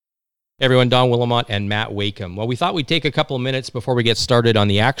Everyone, Don Willimont and Matt Wakeham. Well, we thought we'd take a couple of minutes before we get started on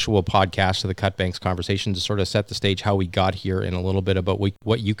the actual podcast of the Cut Banks conversation to sort of set the stage how we got here and a little bit about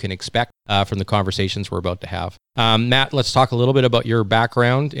what you can expect from the conversations we're about to have. Matt, let's talk a little bit about your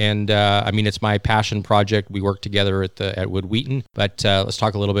background. And it's my passion project. We work together at Wood Wheaton, but let's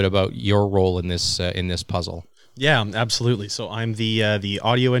talk a little bit about your role in this puzzle. Yeah, absolutely. So I'm the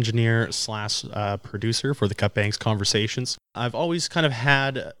audio engineer / producer for the Cut Banks conversations. I've always kind of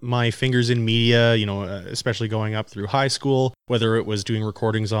had my fingers in media, especially going up through high school, whether it was doing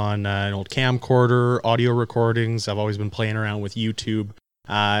recordings on an old camcorder, audio recordings. I've always been playing around with YouTube.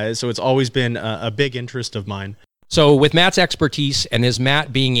 So it's always been a big interest of mine. So with Matt's expertise, and as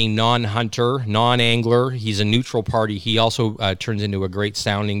Matt being a non-hunter, non-angler, he's a neutral party, he also turns into a great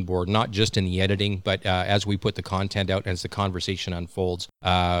sounding board, not just in the editing, but as we put the content out, as the conversation unfolds,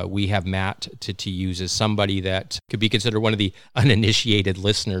 we have Matt to use as somebody that could be considered one of the uninitiated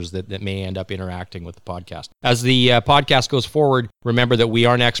listeners that may end up interacting with the podcast. As the podcast goes forward, remember that we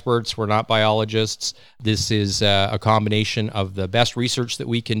aren't experts, we're not biologists. This is a combination of the best research that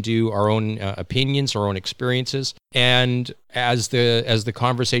we can do, our own opinions, our own experiences. And as the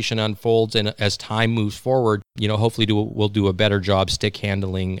conversation unfolds and as time moves forward, hopefully we'll do a better job stick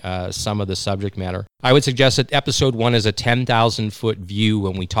handling some of the subject matter. I would suggest that episode 1 is a 10,000-foot view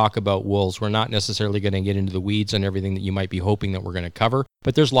when we talk about wolves. We're not necessarily going to get into the weeds on everything that you might be hoping that we're going to cover,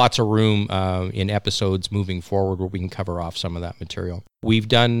 but there's lots of room in episodes moving forward where we can cover off some of that material. We've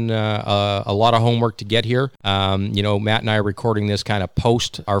done a lot of homework to get here. Matt and I are recording this kind of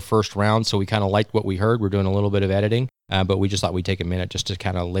post our first round, so we kind of liked what we heard. We're doing a little bit of editing, but we just thought we'd take a minute just to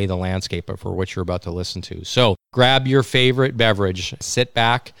kind of lay the landscape for what you're about to listen to. So grab your favorite beverage, sit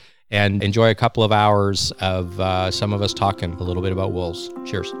back, and enjoy a couple of hours of some of us talking a little bit about wolves.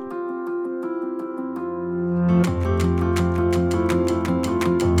 Cheers.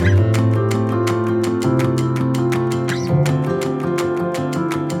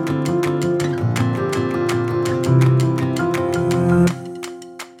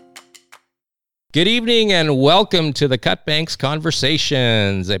 Good evening and welcome to the Cut Banks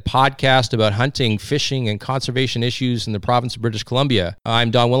Conversations, a podcast about hunting, fishing, and conservation issues in the province of British Columbia.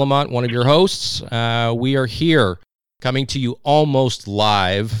 I'm Don Willimont, one of your hosts. We are here coming to you almost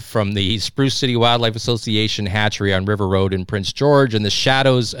live from the Spruce City Wildlife Association hatchery on River Road in Prince George in the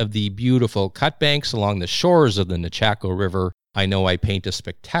shadows of the beautiful Cut Banks along the shores of the Nechako River. I know I paint a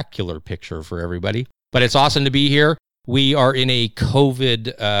spectacular picture for everybody, but it's awesome to be here. We are in a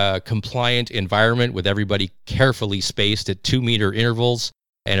COVID-compliant environment with everybody carefully spaced at 2-meter intervals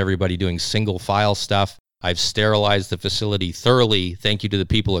and everybody doing single-file stuff. I've sterilized the facility thoroughly. Thank you to the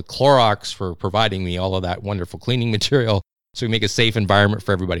people at Clorox for providing me all of that wonderful cleaning material so we make a safe environment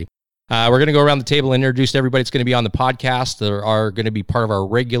for everybody. We're going to go around the table and introduce everybody that's going to be on the podcast. There are going to be part of our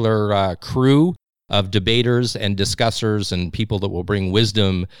regular crew of debaters and discussers and people that will bring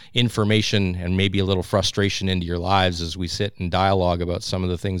wisdom, information, and maybe a little frustration into your lives as we sit and dialogue about some of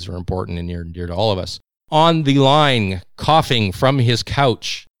the things that are important and dear to all of us. On the line, coughing from his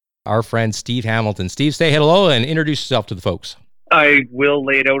couch, our friend Steve Hamilton. Steve, say hello and introduce yourself to the folks. I will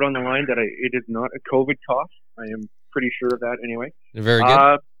lay it out on the line that it is not a COVID cough. I am pretty sure of that anyway. Very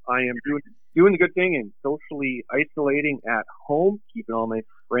good. I am doing the good thing and socially isolating at home, keeping all my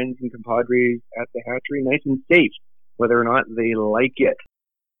friends and compadres at the hatchery nice and safe, whether or not they like it.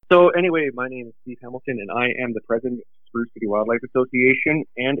 So anyway, my name is Steve Hamilton, and I am the president of the Spruce City Wildlife Association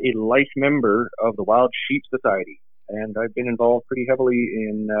and a life member of the Wild Sheep Society. And I've been involved pretty heavily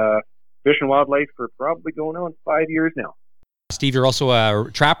in fish and wildlife for probably going on 5 years now. Steve, you're also a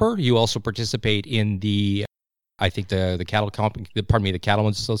trapper. You also participate in the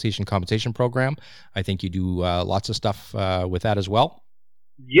Cattlemen's Association compensation program. I think you do lots of stuff with that as well.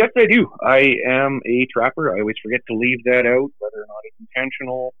 Yes, I do. I am a trapper. I always forget to leave that out, whether or not it's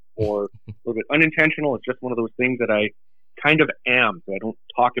intentional or a little bit unintentional. It's just one of those things that I kind of am, so I don't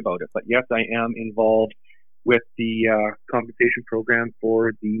talk about it. But yes, I am involved with the compensation program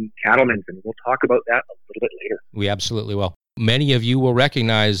for the cattlemen, and we'll talk about that a little bit later. We absolutely will. Many of you will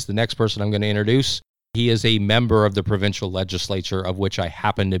recognize the next person I'm going to introduce. He is a member of the provincial legislature, of which I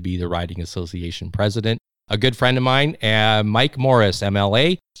happen to be the riding association president. A good friend of mine, Mike Morris,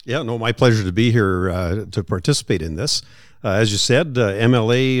 MLA. Yeah, no, my pleasure to be here to participate in this. As you said,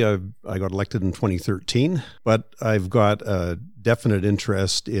 MLA, I got elected in 2013, but I've got a definite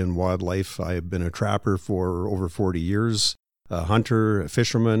interest in wildlife. I've been a trapper for over 40 years, a hunter, a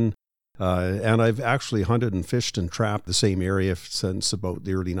fisherman, and I've actually hunted and fished and trapped the same area since about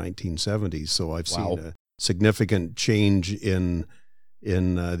the early 1970s. So I've seen a significant change in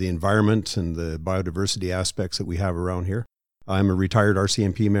the environment and the biodiversity aspects that we have around here. I'm a retired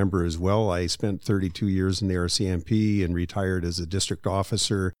RCMP member as well. I spent 32 years in the RCMP and retired as a district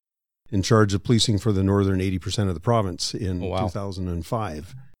officer in charge of policing for the northern 80% of the province in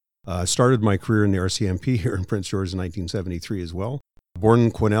 2005. Started my career in the RCMP here in Prince George in 1973 as well. Born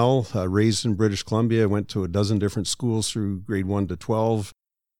in Quesnel, raised in British Columbia, went to a dozen different schools through grade 1 to 12.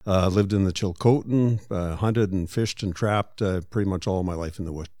 Lived in the Chilcotin, hunted and fished and trapped pretty much all my life in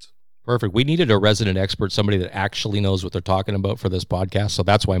the woods. Perfect. We needed a resident expert, somebody that actually knows what they're talking about for this podcast. So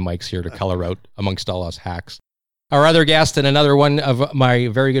that's why Mike's here to color out amongst all us hacks. Our other guest and another one of my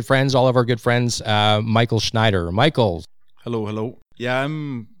very good friends, all of our good friends, Michael Schneider. Michael. Hello. Yeah,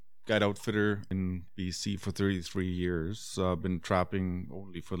 I'm guide outfitter in BC for 33 years. I've been trapping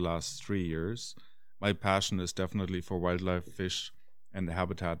only for the last 3 years. My passion is definitely for wildlife, fish, and the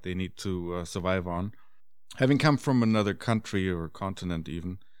habitat they need to survive on. Having come from another country or continent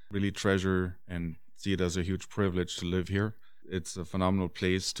even, really treasure and see it as a huge privilege to live here. It's a phenomenal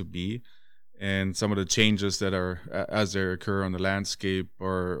place to be. And some of the changes that are, as they occur on the landscape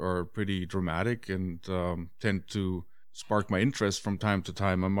are pretty dramatic and tend to spark my interest from time to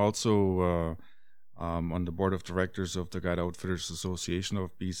time. I'm also on the board of directors of the Guide Outfitters Association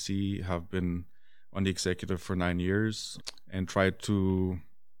of BC, have been on the executive for 9 years and tried to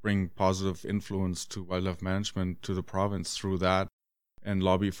bring positive influence to wildlife management to the province through that and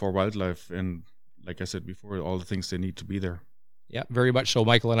lobby for wildlife. And like I said before, all the things they need to be there. Yeah, very much so.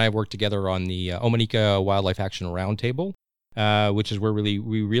 Michael and I worked together on the Omanika Wildlife Action Roundtable, which is where we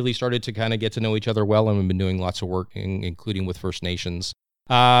really started to kind of get to know each other well, and we've been doing lots of work, including with First Nations.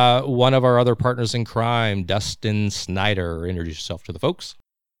 One of our other partners in crime, Dustin Snyder. Introduce yourself to the folks.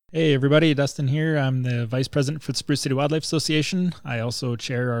 Hey everybody, Dustin here. I'm the Vice President for the Spruce City Wildlife Association. I also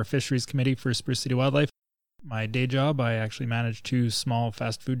chair our Fisheries Committee for Spruce City Wildlife. My day job, I actually manage 2 small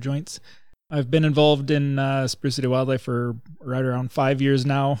fast food joints. I've been involved in Spruce City Wildlife for right around 5 years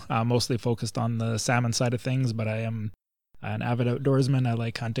now, mostly focused on the salmon side of things, but I am an avid outdoorsman. I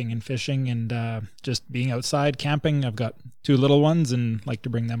like hunting and fishing and just being outside, camping. I've got 2 little ones and like to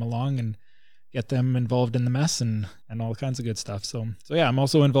bring them along and get them involved in the mess and all kinds of good stuff. So yeah, I'm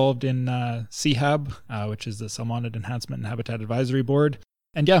also involved in CHAB, which is the Salmonid Enhancement and Habitat Advisory Board.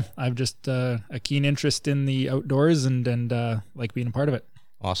 And yeah, I've just a keen interest in the outdoors and like being a part of it.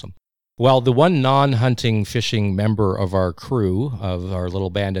 Awesome. Well, the one non-hunting fishing member of our crew, of our little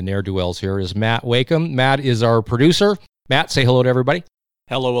band of ne'er-do-wells here, is Matt Wakeham. Matt is our producer. Matt, say hello to everybody.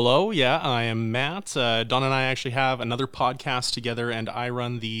 Hello. Yeah, I am Matt. Don and I actually have another podcast together, and I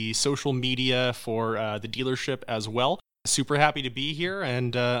run the social media for the dealership as well. Super happy to be here,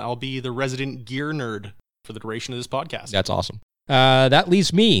 and I'll be the resident gear nerd for the duration of this podcast. That's awesome. That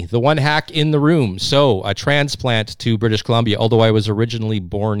leaves me, the one hack in the room. So, a transplant to British Columbia, although I was originally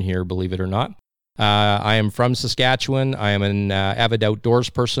born here, believe it or not. I am from Saskatchewan. I am an avid outdoors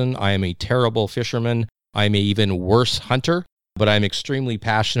person. I am a terrible fisherman. I'm an even worse hunter, but I'm extremely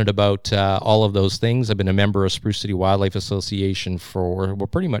passionate about all of those things. I've been a member of Spruce City Wildlife Association for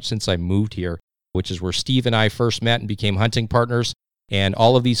pretty much since I moved here, which is where Steve and I first met and became hunting partners. And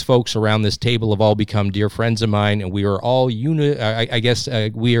all of these folks around this table have all become dear friends of mine, and we are all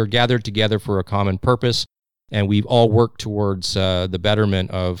we are gathered together for a common purpose, and we've all worked towards the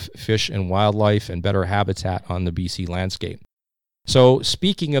betterment of fish and wildlife and better habitat on the BC landscape. So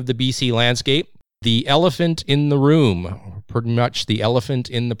speaking of the BC landscape, the elephant in the room, pretty much the elephant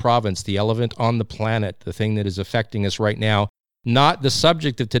in the province, the elephant on the planet, the thing that is affecting us right now. Not the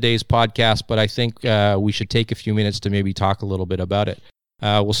subject of today's podcast, but I think we should take a few minutes to maybe talk a little bit about it.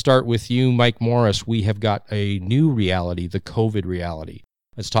 We'll start with you, Mike Morris. We have got a new reality, the COVID reality.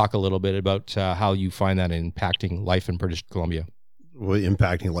 Let's talk a little bit about how you find that impacting life in British Columbia. Well,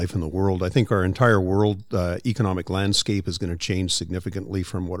 impacting life in the world. I think our entire world economic landscape is going to change significantly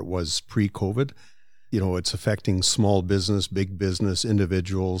from what it was pre-COVID. It's affecting small business, big business,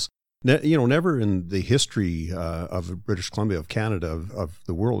 individuals. Never in the history of British Columbia, of Canada, of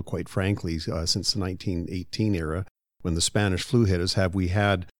the world, quite frankly, since the 1918 era, when the Spanish flu hit us, have we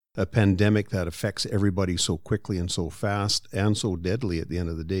had a pandemic that affects everybody so quickly and so fast and so deadly at the end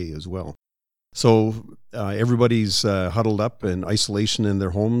of the day as well. So everybody's huddled up in isolation in their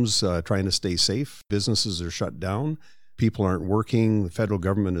homes, trying to stay safe. Businesses are shut down. People aren't working. The federal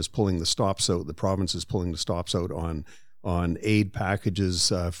government is pulling the stops out. The province is pulling the stops out on aid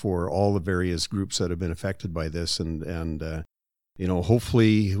packages for all the various groups that have been affected by this. And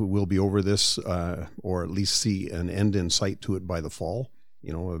hopefully we'll be over this or at least see an end in sight to it by the fall.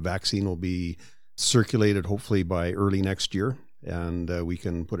 A vaccine will be circulated hopefully by early next year, and we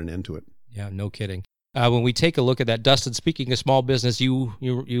can put an end to it. Yeah, no kidding. When we take a look at that, Dustin, speaking of small business, you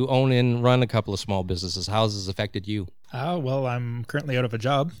own and run a couple of small businesses. How has this affected you? Well, I'm currently out of a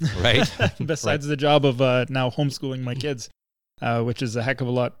job. Right. Besides the job of now homeschooling my kids, which is a heck of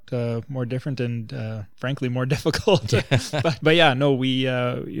a lot more different and frankly more difficult. but yeah, no, we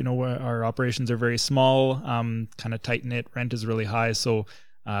our operations are very small, kind of tight knit. Rent is really high, so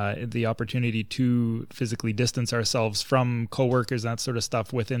the opportunity to physically distance ourselves from coworkers, that sort of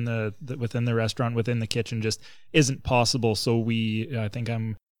stuff within the restaurant, within the kitchen, just isn't possible. So I think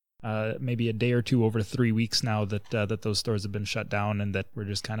I'm maybe a day or two over 3 weeks now that those stores have been shut down, and that we're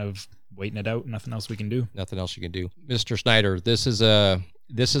just kind of waiting it out. Nothing else we can do. Nothing else you can do. Mr. Schneider, this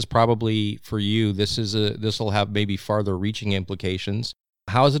is probably for you. This will have maybe farther reaching implications.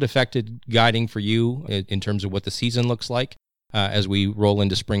 How has it affected guiding for you in terms of what the season looks like as we roll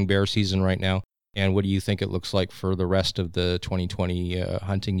into spring bear season right now? And what do you think it looks like for the rest of the 2020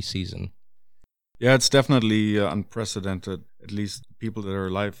 hunting season? Yeah, it's definitely unprecedented. At least people that are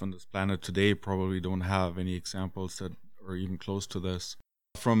alive on this planet today probably don't have any examples that are even close to this.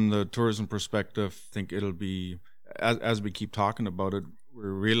 From the tourism perspective, I think it'll be, as we keep talking about it,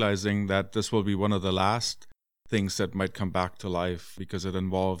 we're realizing that this will be one of the last things that might come back to life, because it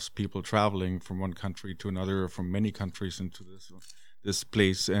involves people traveling from one country to another, or from many countries into this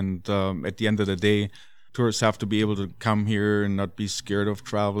place. And at the end of the day, tourists have to be able to come here and not be scared of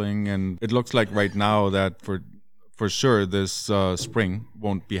traveling. And it looks like right now that for sure this spring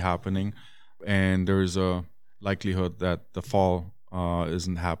won't be happening, and there's a likelihood that the fall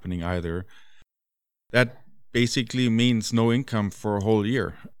isn't happening either. That basically means no income for a whole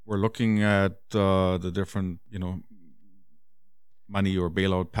year. We're looking at the different, money or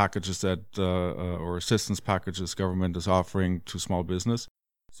bailout packages that or assistance packages government is offering to small business.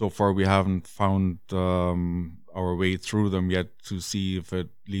 So far, we haven't found our way through them yet to see if it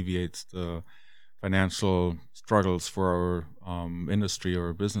alleviates the financial struggles for our industry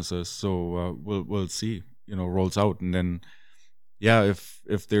or businesses. So we'll see. Rolls out, and then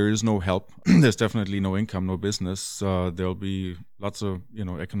if there is no help, there's definitely no income, no business. There'll be lots of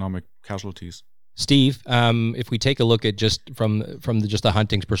economic casualties. Steve, if we take a look at just from the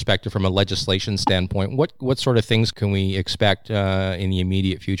hunting perspective, from a legislation standpoint, what sort of things can we expect in the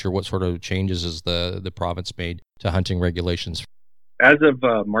immediate future? What sort of changes has the province made to hunting regulations? As of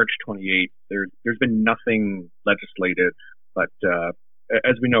March 28th, there's been nothing legislated, but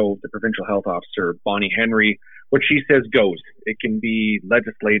as we know, the provincial health officer, Bonnie Henry, what she says goes. It can be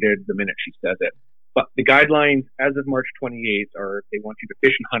legislated the minute she says it. But the guidelines as of March 28th are, if they want you to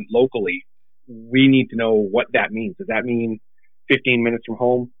fish and hunt locally, we need to know what that means. Does that mean 15 minutes from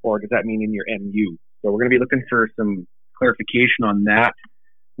home, or does that mean in your MU? So we're going to be looking for some clarification on that.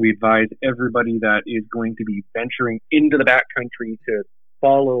 We advise everybody that is going to be venturing into the backcountry to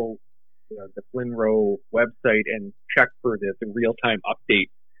follow the Flinrow website and check for the real-time update.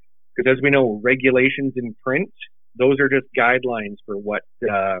 Because as we know, regulations in print, those are just guidelines for what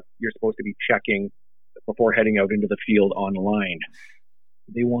you're supposed to be checking before heading out into the field online.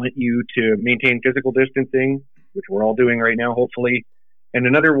 They want you to maintain physical distancing, which we're all doing right now, hopefully. And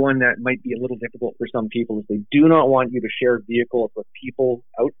another one that might be a little difficult for some people is they do not want you to share vehicles with people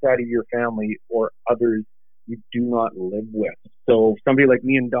outside of your family or others you do not live with. So somebody like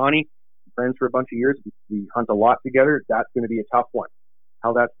me and Donnie, friends for a bunch of years, we hunt a lot together. That's going to be a tough one.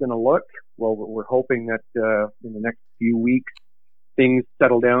 How that's going to look? Well, we're hoping that in the next few weeks, things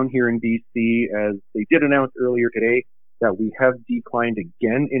settle down here in BC, as they did announce earlier today that we have declined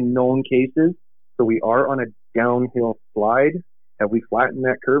again in known cases. So we are on a downhill slide. Have we flattened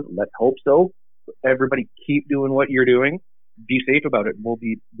that curve? Let's hope so. Everybody keep doing what you're doing. Be safe about it. We'll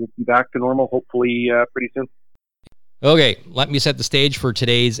be back to normal hopefully pretty soon. Okay, let me set the stage for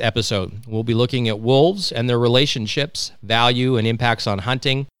today's episode. We'll be looking at wolves and their relationships, value, and impacts on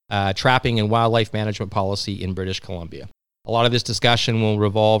hunting, trapping, and wildlife management policy in British Columbia. A lot of this discussion will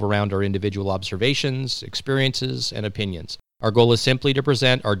revolve around our individual observations, experiences, and opinions. Our goal is simply to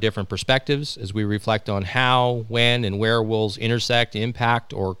present our different perspectives as we reflect on how, when, and where wolves intersect,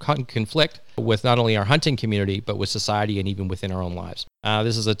 impact, or conflict with not only our hunting community, but with society and even within our own lives.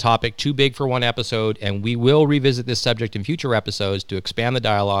 This is a topic too big for one episode, and we will revisit this subject in future episodes to expand the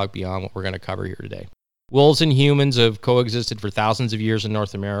dialogue beyond what we're going to cover here today. Wolves and humans have coexisted for thousands of years in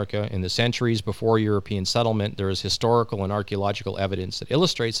North America. In the centuries before European settlement, there is historical and archaeological evidence that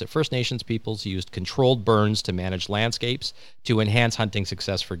illustrates that First Nations peoples used controlled burns to manage landscapes to enhance hunting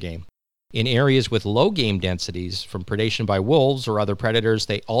success for game. In areas with low game densities from predation by wolves or other predators,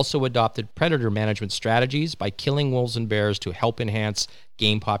 they also adopted predator management strategies by killing wolves and bears to help enhance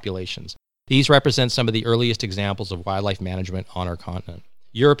game populations. These represent some of the earliest examples of wildlife management on our continent.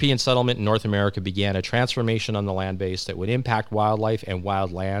 European settlement in North America began a transformation on the land base that would impact wildlife and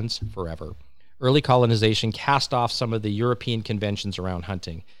wild lands forever. Early colonization cast off some of the European conventions around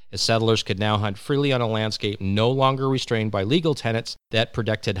hunting, as settlers could now hunt freely on a landscape no longer restrained by legal tenets that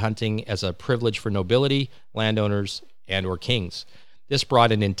protected hunting as a privilege for nobility, landowners, and or kings. This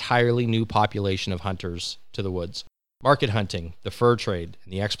brought an entirely new population of hunters to the woods. Market hunting, the fur trade,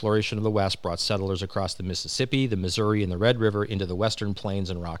 and the exploration of the West brought settlers across the Mississippi, the Missouri, and the Red River into the Western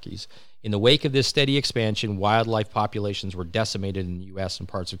Plains and Rockies. In the wake of this steady expansion, wildlife populations were decimated in the U.S. and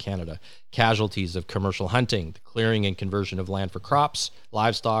parts of Canada. Casualties of commercial hunting, the clearing and conversion of land for crops,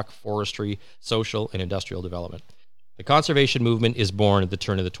 livestock, forestry, social and industrial development. The conservation movement is born at the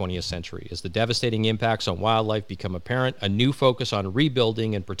turn of the 20th century. As the devastating impacts on wildlife become apparent, a new focus on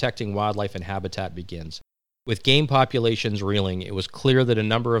rebuilding and protecting wildlife and habitat begins. With game populations reeling, it was clear that a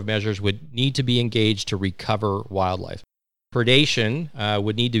number of measures would need to be engaged to recover wildlife. Predation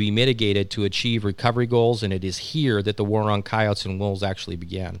would need to be mitigated to achieve recovery goals, and it is here that the war on coyotes and wolves actually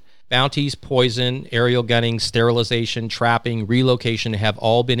began. Bounties, poison, aerial gunning, sterilization, trapping, relocation have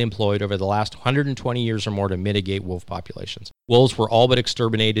all been employed over the last 120 years or more to mitigate wolf populations. Wolves were all but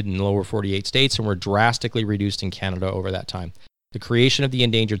exterminated in the lower 48 states and were drastically reduced in Canada over that time. The creation of the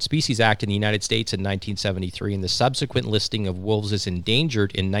Endangered Species Act in the United States in 1973 and the subsequent listing of wolves as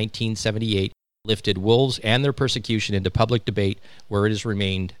endangered in 1978 lifted wolves and their persecution into public debate, where it has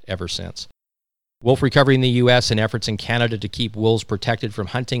remained ever since. Wolf recovery in the U.S. and efforts in Canada to keep wolves protected from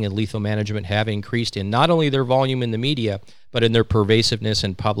hunting and lethal management have increased in not only their volume in the media, but in their pervasiveness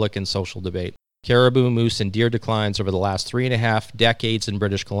in public and social debate. Caribou, moose, and deer declines over the last 3.5 decades in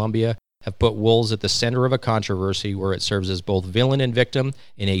British Columbia have put wolves at the center of a controversy where it serves as both villain and victim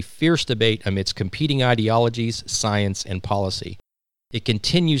in a fierce debate amidst competing ideologies, science, and policy. It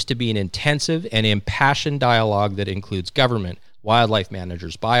continues to be an intensive and impassioned dialogue that includes government, wildlife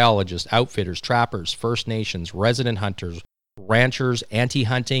managers, biologists, outfitters, trappers, First Nations, resident hunters, ranchers,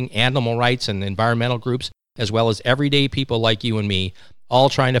 anti-hunting, animal rights, and environmental groups, as well as everyday people like you and me, all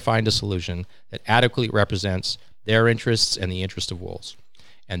trying to find a solution that adequately represents their interests and the interest of wolves.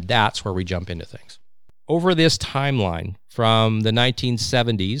 And that's where we jump into things. Over this timeline from the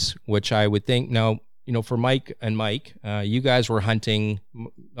 1970s, which I would think now, for Mike and Mike, you guys were hunting,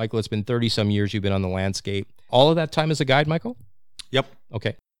 Michael, it's been 30 some years you've been on the landscape. All of that time as a guide, Michael? Yep.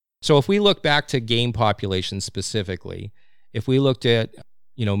 Okay. So if we look back to game populations specifically, if we looked at,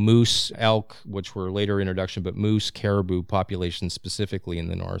 moose, elk, which were later introduction, but moose, caribou populations specifically in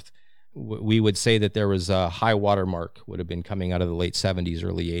the north, we would say that there was a high water mark would have been coming out of the late 70s,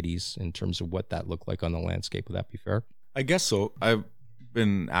 early 80s in terms of what that looked like on the landscape. Would that be fair? I guess so. I've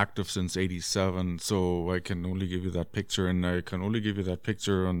been active since 87, so I can only give you that picture, and I can only give you that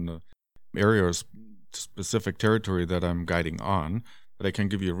picture on the area or specific territory that I'm guiding on, but I can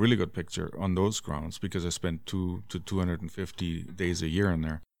give you a really good picture on those grounds because I spent 2 to 250 days a year in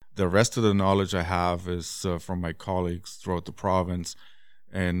there. The rest of the knowledge I have is from my colleagues throughout the province.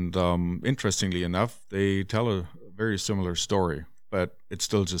 And interestingly enough, they tell a very similar story, but it's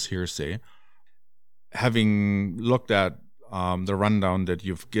still just hearsay. Having looked at the rundown that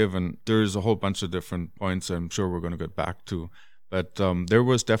you've given, there's a whole bunch of different points I'm sure we're going to get back to. But there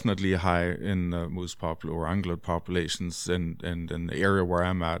was definitely a high in the moose or ungulate populations and in the area where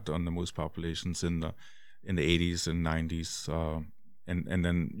I'm at on the moose populations in the 80s and 90s. And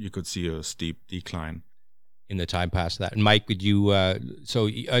then you could see a steep decline in the time past that. And Mike, would you, so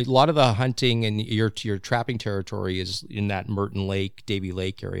a lot of the hunting and your trapping territory is in that Merton Lake, Davie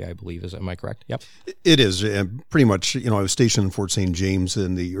Lake area, I believe. Am I correct? Yep. It is. Pretty much, I was stationed in Fort St. James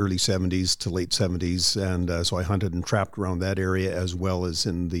in the early 70s to late 70s. And so I hunted and trapped around that area as well as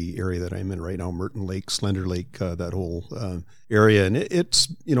in the area that I'm in right now, Merton Lake, Slender Lake, that whole area. And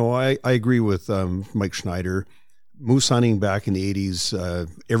it's, I agree with Mike Schneider. Moose hunting back in the 80s,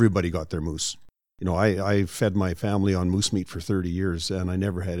 everybody got their moose. I fed my family on moose meat for 30 years, and I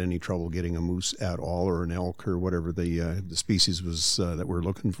never had any trouble getting a moose at all, or an elk, or whatever the species was that we're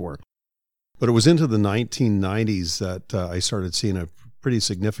looking for. But it was into the 1990s that I started seeing a pretty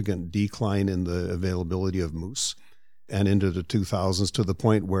significant decline in the availability of moose, and into the 2000s to the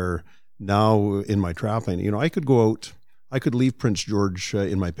point where now in my trapping, I could go out, I could leave Prince George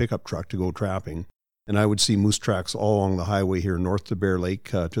in my pickup truck to go trapping, and I would see moose tracks all along the highway here north to Bear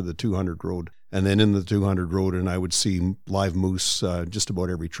Lake to the 200 road. And then in the 200 road, and I would see live moose just about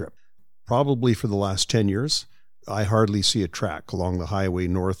every trip. Probably for the last 10 years, I hardly see a track along the highway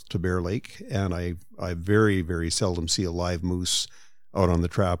north to Bear Lake, and I very, very seldom see a live moose out on the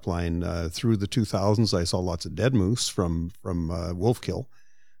trap line. Through the 2000s, I saw lots of dead moose from wolf kill,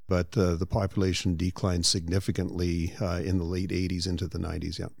 but the population declined significantly in the late 80s into the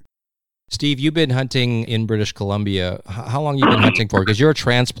 90s, yeah. Steve, you've been hunting in British Columbia. How long have you been hunting for? Because you're a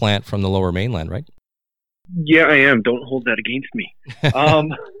transplant from the Lower Mainland, right? Yeah, I am. Don't hold that against me.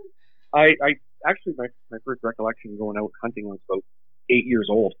 I actually, my first recollection going out hunting, I was about 8 years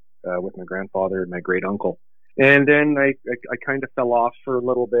old with my grandfather and my great uncle. And then I kind of fell off for a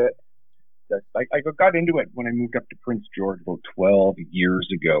little bit. I got into it when I moved up to Prince George about 12 years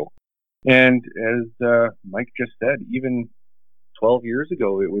ago. And as Mike just said, even 12 years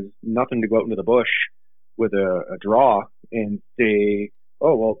ago, it was nothing to go out into the bush with a draw and say,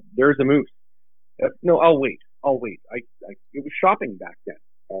 oh, well, there's a moose. No, I'll wait. It was shopping back then.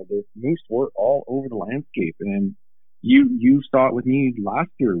 The moose were all over the landscape, and you saw it with me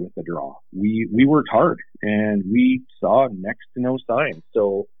last year with the draw. We worked hard, and we saw next to no signs.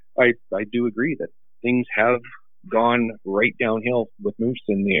 So I do agree that things have gone right downhill with moose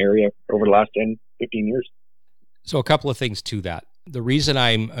in the area over the last 10, 15 years. So a couple of things to that. The reason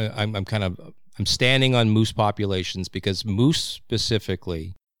I'm standing on moose populations because moose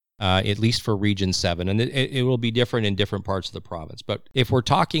specifically, at least for Region 7, and it will be different in different parts of the province. But if we're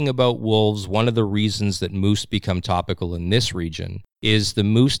talking about wolves, one of the reasons that moose become topical in this region is the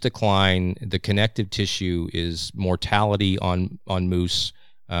moose decline. The connective tissue is mortality on moose.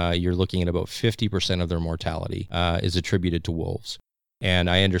 You're looking at about 50% of their mortality is attributed to wolves.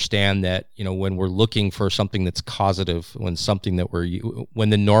 And I understand that, when we're looking for something that's causative, when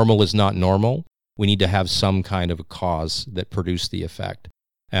the normal is not normal, we need to have some kind of a cause that produced the effect.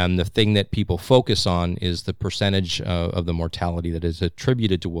 And the thing that people focus on is the percentage of the mortality that is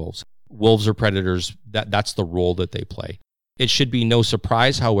attributed to wolves. Wolves are predators. That's the role that they play. It should be no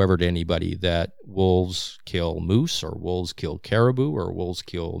surprise, however, to anybody that wolves kill moose or wolves kill caribou or wolves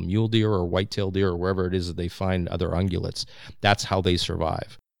kill mule deer or white-tailed deer or wherever it is that they find other ungulates. That's how they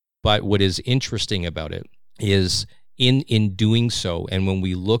survive. But what is interesting about it is in doing so, and when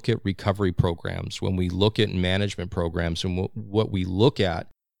we look at recovery programs, when we look at management programs, and what we look at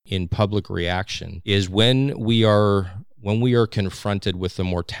in public reaction is when we are confronted with the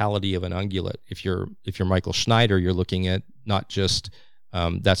mortality of an ungulate. If you're Michael Schneider, you're looking at not just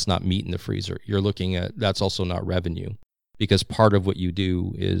that's not meat in the freezer. You're looking at that's also not revenue, because part of what you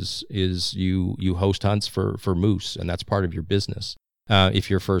do is you host hunts for moose, and that's part of your business. If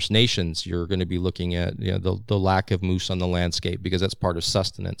you're First Nations, you're going to be looking at the lack of moose on the landscape, because that's part of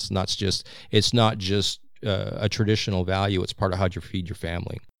sustenance. It's not just a traditional value. It's part of how you feed your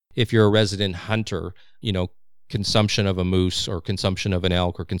family. If you're a resident hunter, consumption of a moose or consumption of an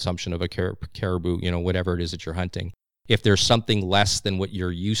elk or consumption of a caribou, whatever it is that you're hunting. If there's something less than what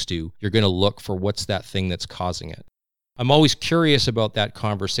you're used to, you're going to look for what's that thing that's causing it. I'm always curious about that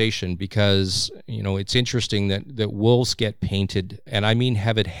conversation because, it's interesting that wolves get painted, and I mean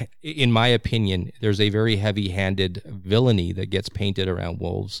in my opinion, there's a very heavy-handed villainy that gets painted around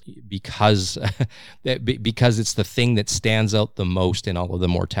wolves because it's the thing that stands out the most in all of the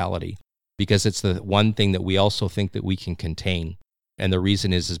mortality, because it's the one thing that we also think that we can contain. And the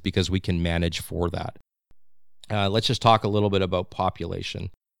reason is because we can manage for that. Let's just talk a little bit about population.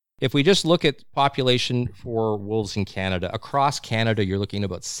 If we just look at population for wolves in Canada, across Canada, you're looking at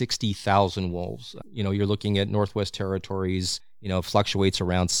about 60,000 wolves. You're looking at Northwest Territories, fluctuates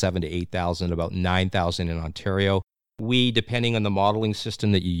around 7,000 to 8,000, about 9,000 in Ontario. We, depending on the modeling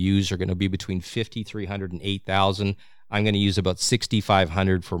system that you use, are going to be between 5,300 and 8,000. I'm going to use about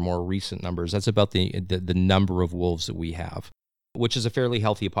 6,500 for more recent numbers. That's about the number of wolves that we have, which is a fairly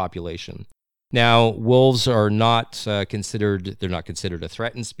healthy population. Now, wolves are not considered a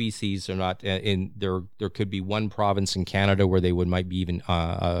threatened species. They're not there could be one province in Canada where they might be even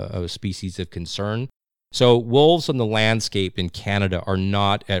a species of concern. So wolves on the landscape in Canada are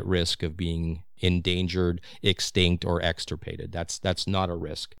not at risk of being endangered, extinct, or extirpated. That's not a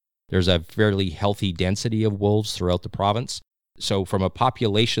risk. There's a fairly healthy density of wolves throughout the province. So from a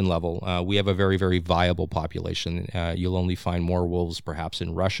population level, we have a very, very viable population. You'll only find more wolves perhaps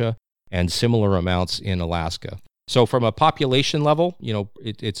in Russia and similar amounts in Alaska. So from a population level,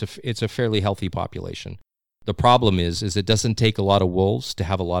 it's a fairly healthy population. The problem is it doesn't take a lot of wolves to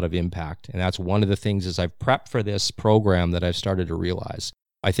have a lot of impact. And that's one of the things as I've prepped for this program that I've started to realize.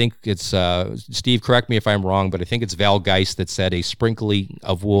 I think it's, Steve, correct me if I'm wrong, but I think it's Val Geist that said a sprinkling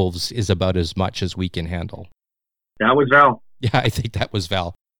of wolves is about as much as we can handle. That was Val. Yeah, I think that was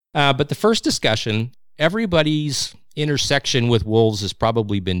Val. But the first discussion, everybody's intersection with wolves has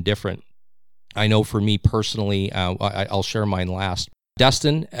probably been different. I know for me personally, I'll share mine last.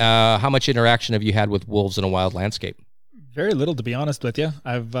 Dustin, how much interaction have you had with wolves in a wild landscape? Very little, to be honest with you.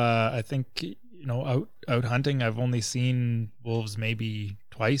 I think, out hunting, I've only seen wolves maybe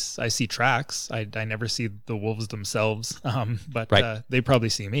twice. I see tracks. I never see the wolves themselves, but Right. they probably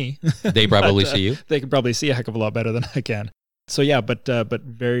see me. They probably see you. They can probably see a heck of a lot better than I can. So yeah, but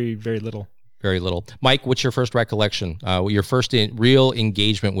very, very little. Very little. Mike, what's your first recollection? Your first real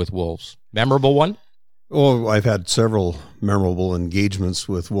engagement with wolves? Memorable one? Oh, I've had several memorable engagements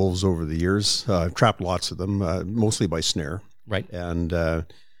with wolves over the years. I've trapped lots of them, mostly by snare. Right. And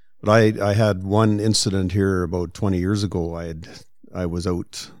but I had one incident here about 20 years ago. I was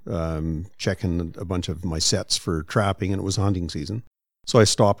out checking a bunch of my sets for trapping, and it was hunting season. So I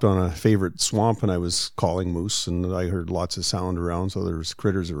stopped on a favorite swamp, and I was calling moose, and I heard lots of sound around, so there was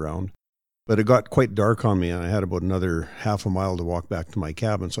critters around. But it got quite dark on me, and I had about another half a mile to walk back to my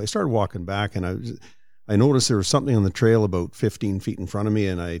cabin. So I started walking back, and I noticed there was something on the trail about 15 feet in front of me,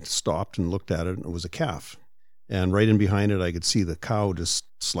 and I stopped and looked at it, and it was a calf. And right in behind it, I could see the cow just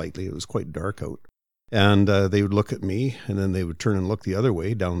slightly. It was quite dark out. And they would look at me, and then they would turn and look the other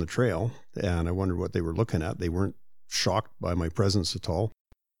way down the trail. And I wondered what they were looking at. They weren't shocked by my presence at all.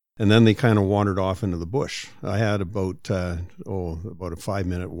 And then they kind of wandered off into the bush. I had about a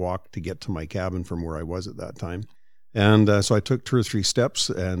 5-minute walk to get to my cabin from where I was at that time. And so I took 2 or 3 steps,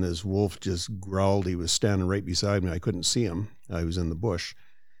 and this wolf just growled. He was standing right beside me. I couldn't see him. I was in the bush.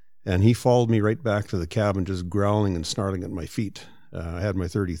 And he followed me right back to the cabin, just growling and snarling at my feet. I had my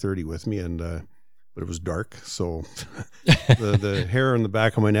 30-30 with me, but it was dark, so the hair on the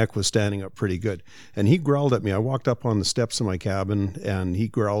back of my neck was standing up pretty good. And he growled at me. I walked up on the steps of my cabin, and he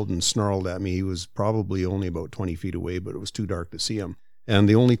growled and snarled at me. He was probably only about 20 feet away, but it was too dark to see him. And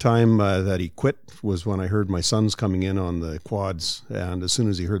the only time that he quit was when I heard my sons coming in on the quads. And as soon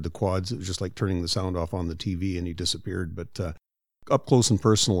as he heard the quads, it was just like turning the sound off on the TV, and he disappeared. But up close and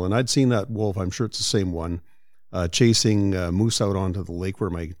personal. And I'd seen that wolf, I'm sure it's the same one, chasing moose out onto the lake where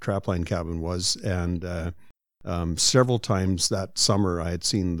my trapline cabin was. And several times that summer, I had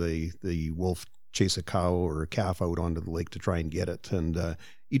seen the wolf chase a cow or a calf out onto the lake to try and get it. And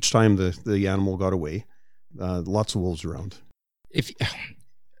each time the animal got away. Lots of wolves around.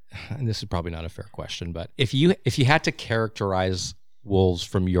 And this is probably not a fair question, but if you had to characterize wolves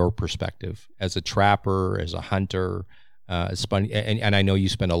from your perspective as a trapper, as a hunter, and I know you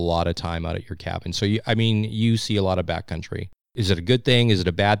spend a lot of time out at your cabin, so you see a lot of backcountry. Is it a good thing? Is it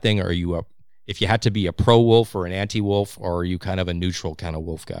a bad thing? Or are you if you had to be a pro wolf or an anti wolf, or are you kind of a neutral kind of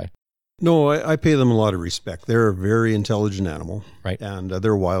wolf guy? No, I pay them a lot of respect. They're a very intelligent animal, right? And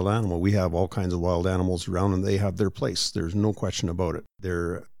they're a wild animal. We have all kinds of wild animals around, and they have their place. There's no question about it.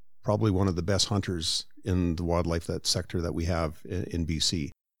 They're probably one of the best hunters in the wildlife sector that we have in BC.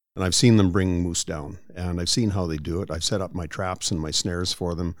 And I've seen them bring moose down, and I've seen how they do it. I've set up my traps and my snares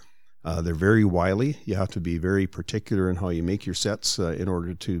for them. They're very wily. You have to be very particular in how you make your sets in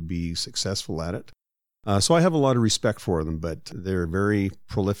order to be successful at it. So I have a lot of respect for them, but they're very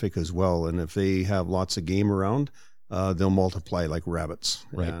prolific as well. And if they have lots of game around, they'll multiply like rabbits.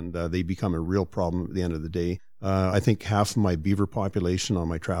 Right. And they become a real problem at the end of the day. I think half of my beaver population on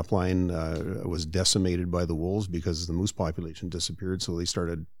my trap line was decimated by the wolves because the moose population disappeared. So they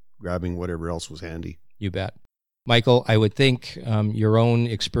started grabbing whatever else was handy. You bet. Michael, I would think your own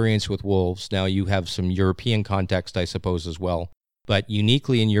experience with wolves, now you have some European context, I suppose, as well. But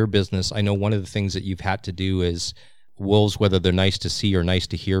uniquely in your business, I know one of the things that you've had to do is wolves, whether they're nice to see or nice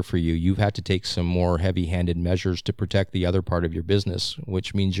to hear for you, you've had to take some more heavy-handed measures to protect the other part of your business,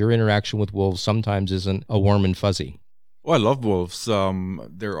 which means your interaction with wolves sometimes isn't a warm and fuzzy. Oh, I love wolves.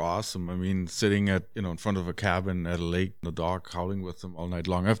 They're awesome. I mean, sitting in front of a cabin at a lake, the dog howling with them all night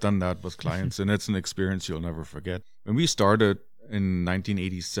long. I've done that with clients, and it's an experience you'll never forget. When we started in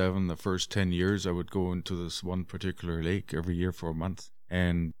 1987, the first 10 years, I would go into this one particular lake every year for a month,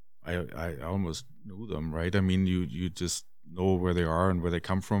 and I almost knew them, right? I mean, you just know where they are and where they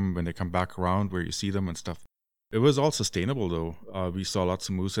come from when they come back around, where you see them and stuff. It was all sustainable, though. We saw lots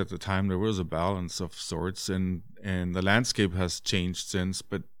of moose at the time. There was a balance of sorts, and the landscape has changed since,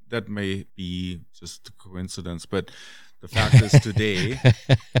 but that may be just a coincidence. But the fact is today...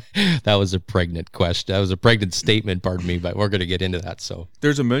 That was a pregnant question. That was a pregnant statement, pardon me, but we're going to get into that. So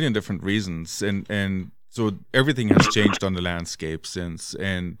there's a million different reasons, and so everything has changed on the landscape since.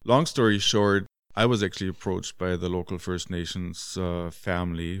 And long story short, I was actually approached by the local First Nations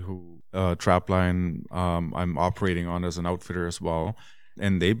family who trapline I'm operating on as an outfitter as well.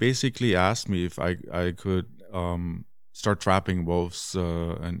 And they basically asked me if I could start trapping wolves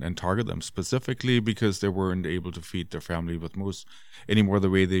and target them specifically because they weren't able to feed their family with moose anymore the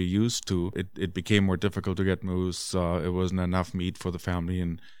way they used to. It became more difficult to get moose. It wasn't enough meat for the family,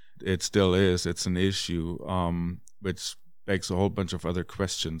 and it still is. It's an issue, which begs a whole bunch of other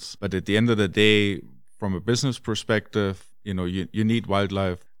questions. But at the end of the day, from a business perspective, you need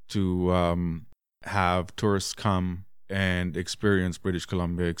wildlife to have tourists come and experience British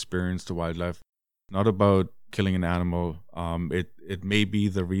Columbia, experience the wildlife. Not about killing an animal. It may be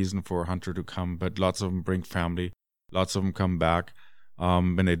the reason for a hunter to come, but lots of them bring family. Lots of them come back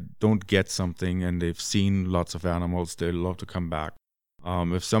when they don't get something and they've seen lots of animals. They love to come back.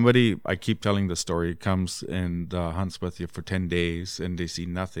 If somebody, I keep telling the story, comes and hunts with you for 10 days and they see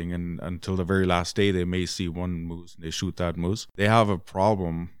nothing, and until the very last day they may see one moose and they shoot that moose, they have a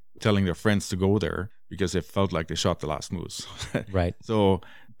problem telling their friends to go there because they felt like they shot the last moose. Right. So,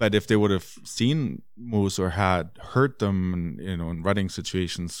 but if they would have seen moose or had heard them, in rutting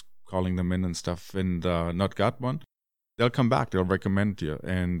situations, calling them in and stuff, and not got one, they'll come back. They'll recommend you,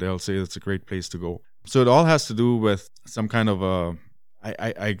 and they'll say it's a great place to go. So it all has to do with some kind of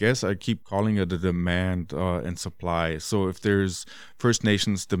I guess I keep calling it a demand and supply. So if there's First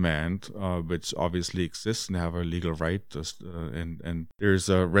Nations demand, which obviously exists and have a legal right, and there's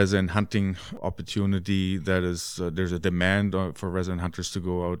a resident hunting opportunity that is, there's a demand for resident hunters to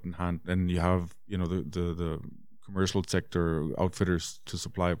go out and hunt, and you have, the commercial sector outfitters to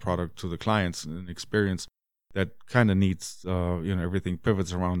supply a product to the clients and experience that kind of needs, everything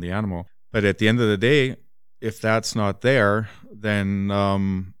pivots around the animal. But at the end of the day, if that's not there, then,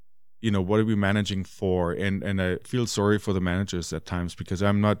 what are we managing for? And I feel sorry for the managers at times because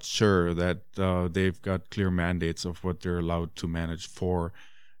I'm not sure that they've got clear mandates of what they're allowed to manage for,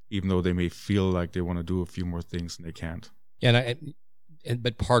 even though they may feel like they want to do a few more things and they can't. Yeah,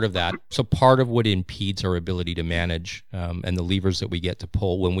 but part of that, so part of what impedes our ability to manage and the levers that we get to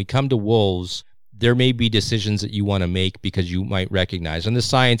pull, when we come to wolves, there may be decisions that you want to make because you might recognize, and the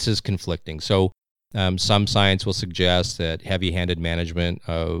science is conflicting. So some science will suggest that heavy-handed management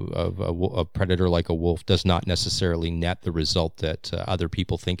of a predator like a wolf does not necessarily net the result that other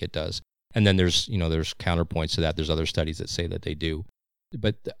people think it does. And then there's counterpoints to that. There's other studies that say that they do.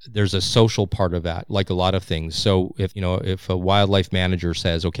 But there's a social part of that, like a lot of things. So if a wildlife manager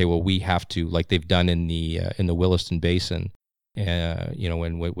says, okay, well, we have to, like they've done in the Williston Basin,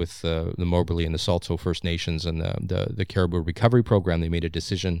 and with the Moberly and the Saulteaux First Nations and the Caribou Recovery Program, they made a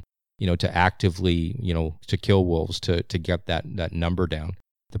decision to actively, to kill wolves to get that number down.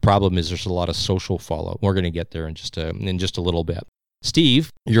 The problem is there's a lot of social fallout. We're going to get there in just a little bit. Steve,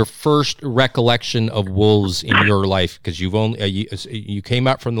 your first recollection of wolves in your life, because you came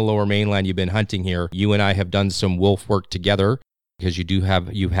up from the Lower Mainland, you've been hunting here. You and I have done some wolf work together because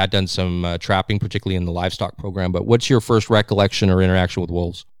you've had done some trapping, particularly in the livestock program. But what's your first recollection or interaction with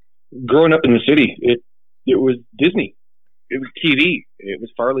wolves? Growing up in the city, it was Disney. It was TV. It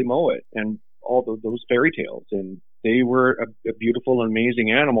was Farley Mowat and all those fairy tales. And they were a beautiful,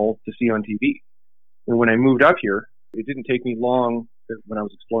 amazing animal to see on TV. And when I moved up here, it didn't take me long when I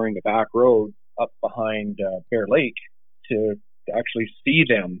was exploring the back road up behind Bear Lake to actually see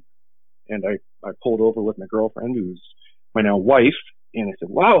them. And I pulled over with my girlfriend, who's my now wife, and I said,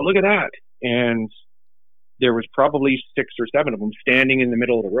 wow, look at that. And there was probably 6 or 7 of them standing in the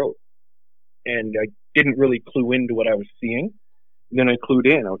middle of the road. And I didn't really clue into what I was seeing. And then I clued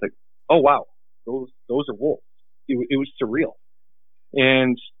in. I was like, oh, wow, those are wolves. It was surreal.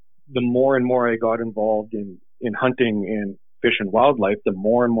 And the more and more I got involved in hunting and fish and wildlife, the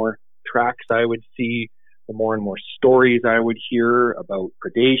more and more tracks I would see, the more and more stories I would hear about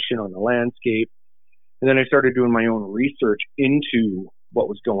predation on the landscape. And then I started doing my own research into what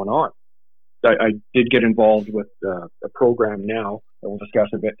was going on. I did get involved with a program now that we'll discuss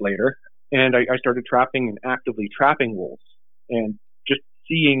a bit later. And I started trapping and actively trapping wolves, and just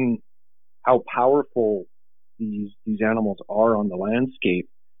seeing how powerful these animals are on the landscape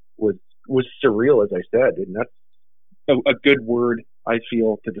was surreal, as I said. And that's a good word, I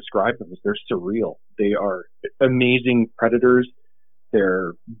feel, to describe them, is they're surreal. They are amazing predators.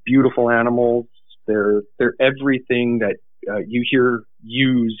 They're beautiful animals. They're everything that you hear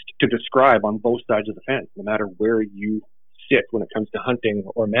used to describe on both sides of the fence, no matter where you sit when it comes to hunting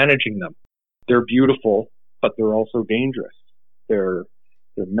or managing them. They're beautiful, but they're also dangerous. They're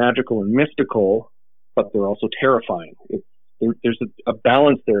magical and mystical, but they're also terrifying. There's a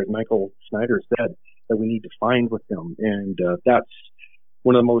balance there, as Michael Schneider said, that we need to find with them. And that's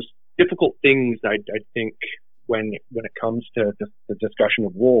one of the most difficult things I think when it comes to the discussion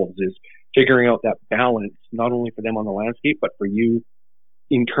of wolves, is figuring out that balance, not only for them on the landscape, but for you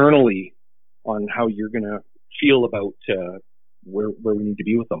internally on how you're going to feel about where we need to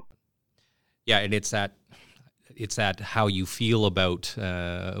be with them. Yeah, and it's that how you feel about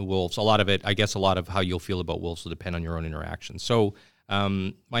wolves. A lot of how you'll feel about wolves will depend on your own interaction. So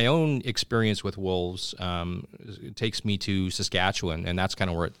my own experience with wolves takes me to Saskatchewan, and that's kind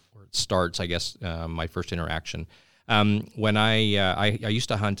of where it starts, I guess, my first interaction. When I used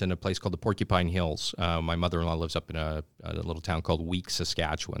to hunt in a place called the Porcupine Hills. My mother-in-law lives up in a little town called Week,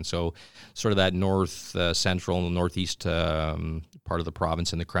 Saskatchewan. So sort of that north central, northeast part of the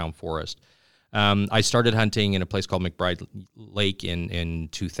province in the Crown Forest. I started hunting in a place called McBride Lake in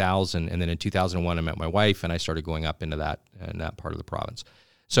 2000, and then in 2001 I met my wife, and I started going up into that part of the province.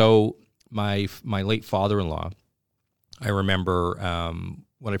 So my late father-in-law, I remember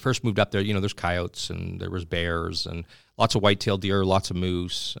when I first moved up there, there's coyotes and there was bears and lots of white-tailed deer, lots of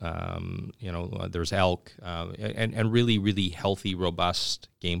moose, there's elk, and really, really healthy, robust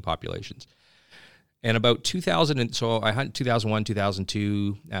game populations. And about 2000, so I hunted 2001,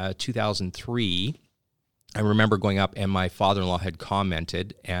 2002, 2003, I remember going up and my father-in-law had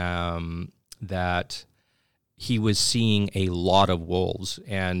commented that he was seeing a lot of wolves.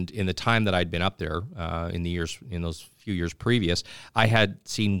 And in the time that I'd been up there, in those few years previous, I had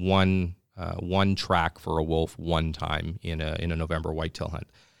seen one track for a wolf one time in a November whitetail hunt.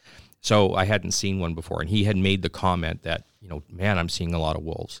 So I hadn't seen one before. And he had made the comment that, man, I'm seeing a lot of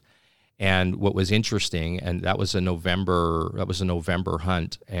wolves. And what was interesting, and that was a November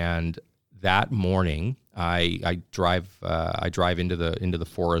hunt, and that morning I drive into the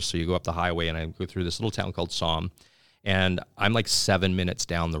forest. So you go up the highway, and I go through this little town called Somme, and I'm like 7 minutes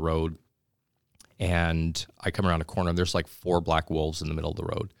down the road, and I come around a corner, and there's like 4 black wolves in the middle of the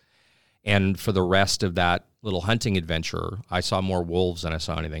road. And for the rest of that little hunting adventure, I saw more wolves than I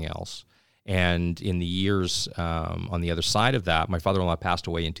saw anything else. And in the years on the other side of that, my father-in-law passed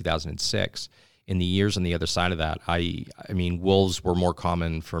away in 2006. In the years on the other side of that, I mean, wolves were more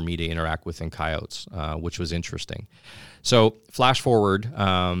common for me to interact with than coyotes, which was interesting. So flash forward,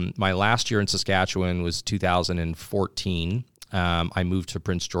 my last year in Saskatchewan was 2014. I moved to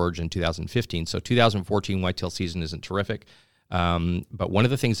Prince George in 2015. So 2014 whitetail season isn't terrific. But one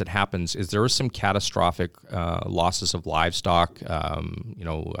of the things that happens is there was some catastrophic losses of livestock,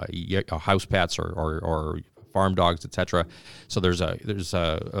 house pets or farm dogs, etc. So there's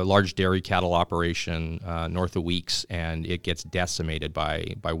a large dairy cattle operation north of Weeks, and it gets decimated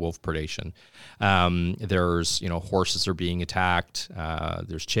by wolf predation. There's horses are being attacked.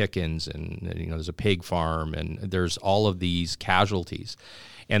 There's chickens, and there's a pig farm, and there's all of these casualties.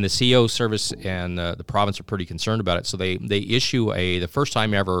 And the CO service and the province are pretty concerned about it. So they issue the first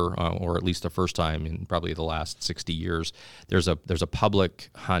time ever, or at least the first time in probably the last 60 years, there's a public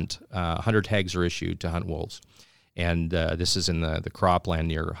hunt. 100 tags are issued to hunt wolves. And this is in the cropland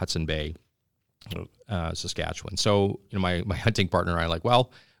near Hudson Bay, Saskatchewan. So my hunting partner and I are like,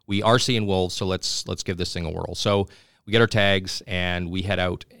 well, we are seeing wolves, so let's give this thing a whirl. So we get our tags and we head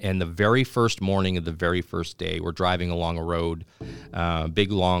out. And the very first morning of the very first day, we're driving along a road,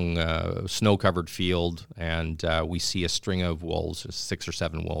 big, long, snow-covered field, and we see a string of wolves, 6 or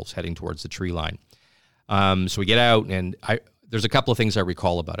 7 wolves, heading towards the tree line. So we get out, and there's a couple of things I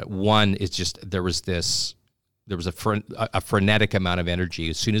recall about it. One is just there was a frenetic amount of energy.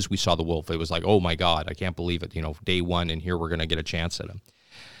 As soon as we saw the wolf, it was like, oh my God, I can't believe it. Day one, and here we're going to get a chance at him.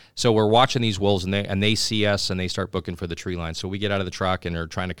 So we're watching these wolves, and they see us, and they start booking for the tree line. So we get out of the truck, and they're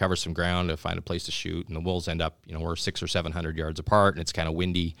trying to cover some ground to find a place to shoot, and the wolves end up, we're 600 or 700 yards apart, and it's kind of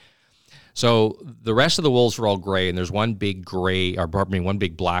windy. So the rest of the wolves were all gray, and there's one big one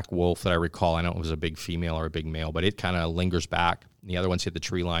big black wolf that I recall. I don't know if it was a big female or a big male, but it kind of lingers back. And the other ones hit the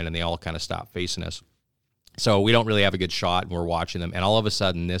tree line, and they all kind of stop facing us. So we don't really have a good shot, and we're watching them. And all of a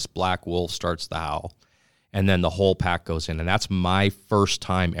sudden, this black wolf starts to howl. And then the whole pack goes in. And that's my first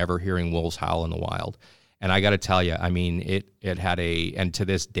time ever hearing wolves howl in the wild. And I got to tell you, I mean, it had and to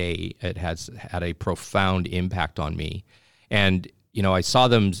this day, it has had a profound impact on me. And, I saw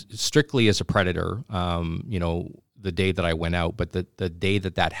them strictly as a predator, the day that I went out. But the day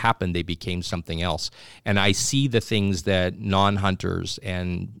that happened, they became something else. And I see the things that non-hunters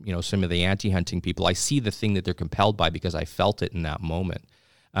and, some of the anti-hunting people, I see the thing that they're compelled by because I felt it in that moment.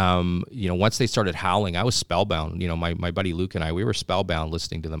 Once they started howling, I was spellbound. My buddy Luke and I, we were spellbound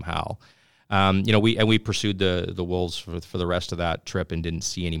listening to them howl. We pursued the wolves for the rest of that trip and didn't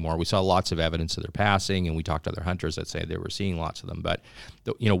see any more. We saw lots of evidence of their passing, and we talked to other hunters that say they were seeing lots of them. But,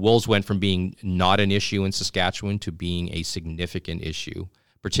 wolves went from being not an issue in Saskatchewan to being a significant issue,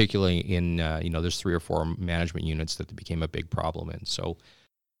 particularly in, there's 3 or 4 management units that became a big problem in. So,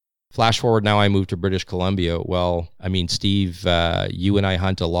 flash forward now, I moved to British Columbia. Well, I mean, Steve, you and I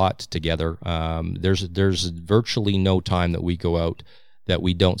hunt a lot together. There's virtually no time that we go out that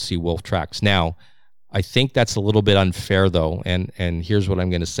we don't see wolf tracks. Now, I think that's a little bit unfair, though, and here's what I'm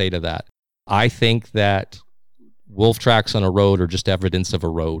going to say to that. I think that wolf tracks on a road are just evidence of a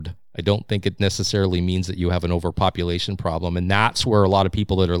road. I don't think it necessarily means that you have an overpopulation problem, and that's where a lot of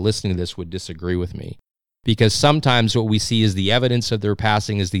people that are listening to this would disagree with me. Because sometimes what we see is the evidence of their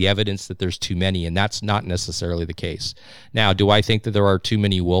passing is the evidence that there's too many, and that's not necessarily the case. Now, do I think that there are too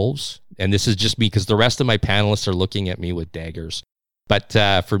many wolves? And this is just me, because the rest of my panelists are looking at me with daggers. But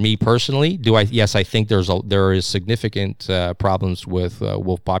for me personally, yes, I think there is significant problems with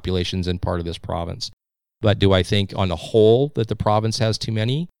wolf populations in part of this province. But do I think on the whole that the province has too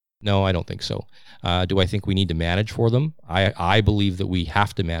many? No, I don't think so. Do I think we need to manage for them? I believe that we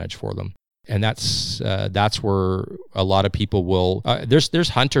have to manage for them. And that's where a lot of people will. There's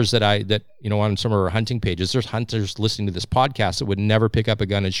hunters that on some of our hunting pages. There's hunters listening to this podcast that would never pick up a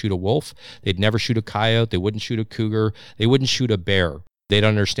gun and shoot a wolf. They'd never shoot a coyote. They wouldn't shoot a cougar. They wouldn't shoot a bear. They don't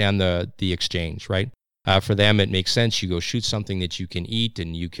understand the exchange, right? For them, it makes sense. You go shoot something that you can eat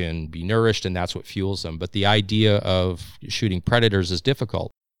and you can be nourished, and that's what fuels them. But the idea of shooting predators is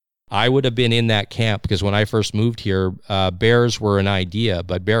difficult. I would have been in that camp because when I first moved here, bears were an idea,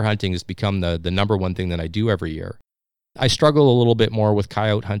 but bear hunting has become the number one thing that I do every year. I struggle a little bit more with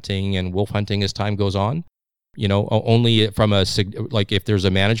coyote hunting and wolf hunting as time goes on. Only from if there's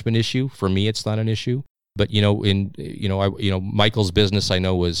a management issue, for me, it's not an issue. But Michael's business I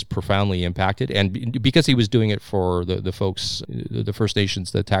know was profoundly impacted, and because he was doing it for the folks, the First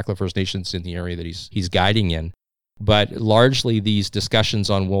Nations, the Takaya First Nations in the area that he's guiding in. But largely, these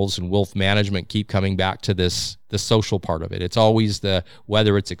discussions on wolves and wolf management keep coming back to the social part of it. It's always the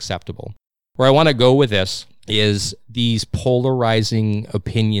whether it's acceptable. Where I want to go with this is these polarizing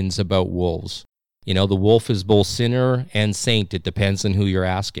opinions about wolves. The wolf is both sinner and saint. It depends on who you're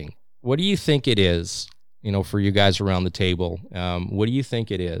asking. What do you think it is, for you guys around the table? What do you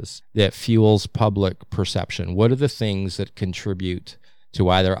think it is that fuels public perception? What are the things that contribute to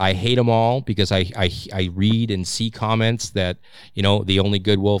either I hate them all because I read and see comments that, the only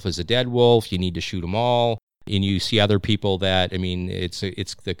good wolf is a dead wolf, you need to shoot them all, and you see other people that,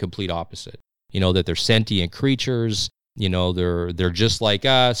 it's the complete opposite. That they're sentient creatures, they're just like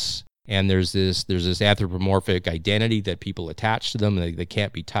us, and there's this anthropomorphic identity that people attach to them, and they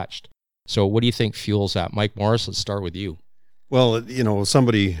can't be touched. So what do you think fuels that? Mike Morris, let's start with you. Well,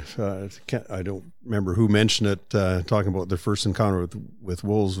 somebody, I don't remember who mentioned it, talking about their first encounter with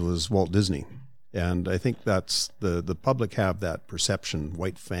wolves was Walt Disney. And I think that's the public have that perception,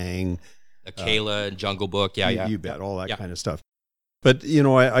 White Fang. Akela, Jungle Book, You bet, all that kind of stuff. But,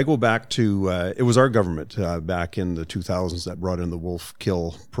 I go back to, it was our government back in the 2000s that brought in the wolf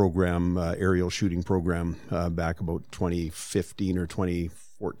kill program, aerial shooting program, back about 2015 or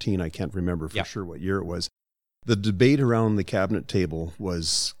 2014. I can't remember for sure what year it was. The debate around the cabinet table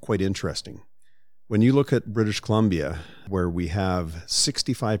was quite interesting. When you look at British Columbia, where we have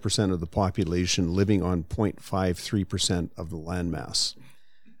 65% of the population living on 0.53% of the landmass,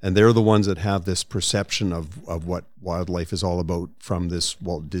 and they're the ones that have this perception of what wildlife is all about from this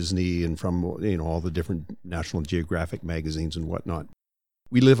Walt Disney and from all the different National Geographic magazines and whatnot.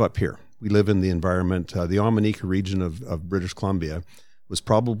 We live up here. We live in the environment. The Omanika region of British Columbia was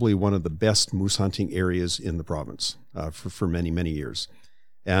probably one of the best moose hunting areas in the province for many, many years.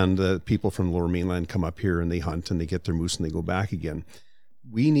 And people from the Lower Mainland come up here and they hunt and they get their moose and they go back again.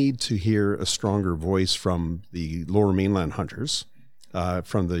 We need to hear a stronger voice from the Lower Mainland hunters,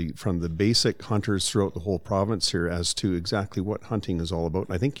 from the basic hunters throughout the whole province here as to exactly what hunting is all about.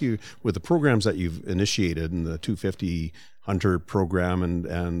 And I think with the programs that you've initiated and the 250 hunter program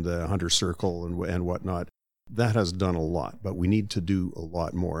and Hunter Circle and whatnot, that has done a lot, but we need to do a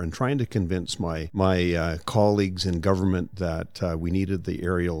lot more. And trying to convince my colleagues in government that we needed the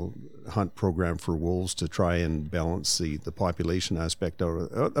aerial hunt program for wolves to try and balance the population aspect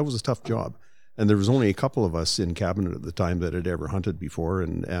out. That was a tough job. And there was only a couple of us in cabinet at the time that had ever hunted before,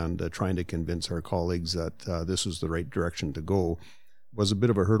 and trying to convince our colleagues that this was the right direction to go was a bit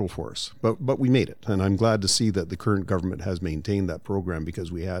of a hurdle for us. But we made it, and I'm glad to see that the current government has maintained that program because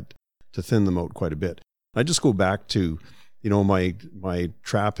we had to thin them out quite a bit. I just go back to, my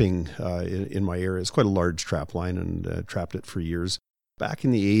trapping in my area. It's quite a large trap line and trapped it for years. Back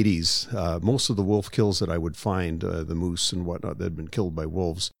in the 80s, most of the wolf kills that I would find, the moose and whatnot that had been killed by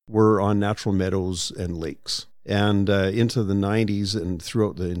wolves, were on natural meadows and lakes. And into the 90s and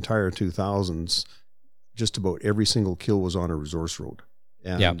throughout the entire 2000s, just about every single kill was on a resource road.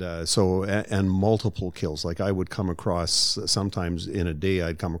 And and multiple kills. Like I would come across, sometimes in a day,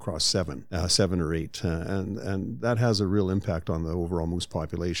 I'd come across seven or eight. And that has a real impact on the overall moose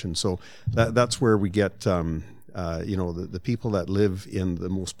population. So that's where we get, the people that live in the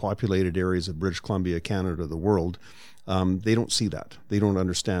most populated areas of British Columbia, Canada, the world, They don't see that. They don't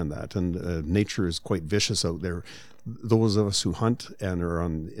understand that. And nature is quite vicious out there. Those of us who hunt and are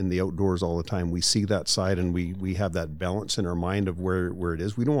in the outdoors all the time, we see that side, and we have that balance in our mind of where it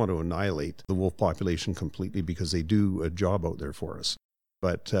is. We don't want to annihilate the wolf population completely because they do a job out there for us.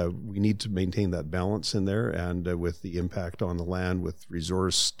 But we need to maintain that balance in there, and with the impact on the land, with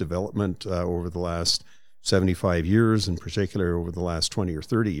resource development over the last 75 years, in particular over the last 20 or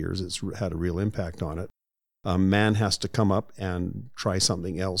 30 years, it's had a real impact on it. Man has to come up and try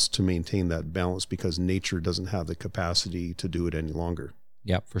something else to maintain that balance because nature doesn't have the capacity to do it any longer.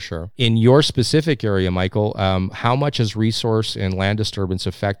 Yeah, for sure. In your specific area, Michael, how much has resource and land disturbance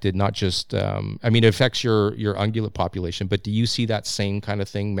affected not just, it affects your ungulate population, but do you see that same kind of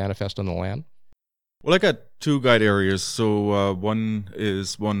thing manifest on the land? Well, I got two guide areas. So one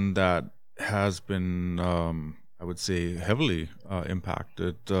is one that has been, I would say, heavily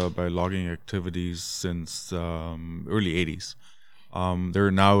impacted by logging activities since early 80s.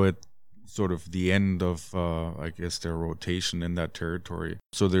 They're now at sort of the end of, I guess, their rotation in that territory.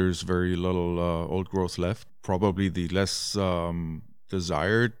 So there's very little old growth left, probably the less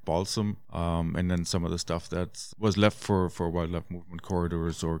desired balsam, and then some of the stuff that was left for wildlife movement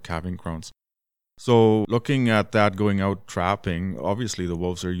corridors or calving grounds. So looking at that, going out trapping, obviously the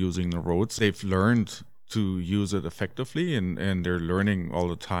wolves are using the roads. They've learned to use it effectively, and they're learning all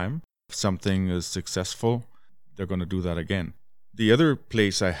the time. If something is successful, they're going to do that again. The other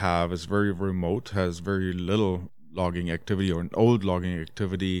place I have is very remote, has very little logging activity or an old logging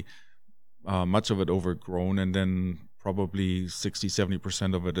activity, much of it overgrown, and then probably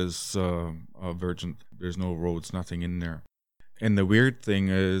 60-70% of it is virgin. There's no roads, nothing in there. And the weird thing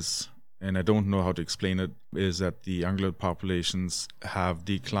is, and I don't know how to explain it, is that the ungulate populations have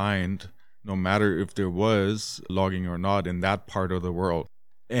declined no matter if there was logging or not in that part of the world.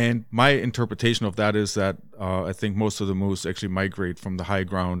 And my interpretation of that is that I think most of the moose actually migrate from the high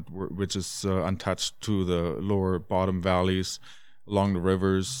ground, which is untouched, to the lower bottom valleys along the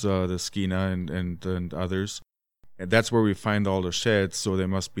rivers, the Skeena and others. And that's where we find all the sheds, so they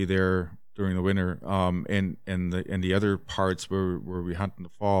must be there during the winter. And the other parts where we hunt in the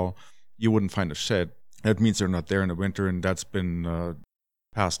fall, you wouldn't find a shed. That means they're not there in the winter, and that's been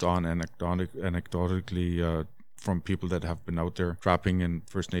passed on anecdotally from people that have been out there trapping in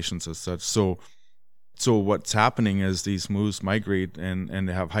First Nations as such. So what's happening is these moose migrate and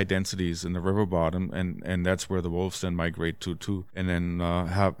they have high densities in the river bottom, and that's where the wolves then migrate to too, and then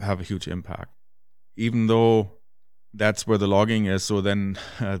have a huge impact. Even though that's where the logging is, so then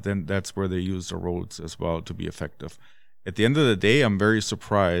that's where they use the roads as well to be effective. At the end of the day, I'm very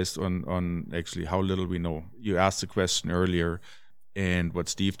surprised on actually how little we know. You asked the question earlier, and what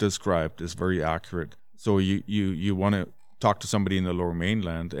Steve described is very accurate. So you want to talk to somebody in the Lower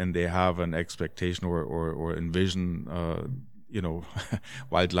Mainland, and they have an expectation or envision,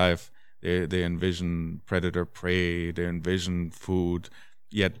 wildlife. They envision predator prey. They envision food.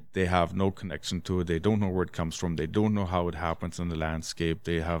 Yet they have no connection to it. They don't know where it comes from. They don't know how it happens in the landscape.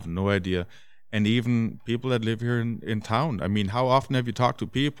 They have no idea. And even people that live here in town. I mean, how often have you talked to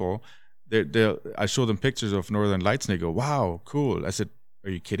people? I show them pictures of Northern Lights, and they go, "Wow, cool." I said, "Are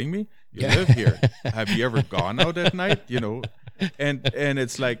you kidding me? You live here. Have you ever gone out at night?" And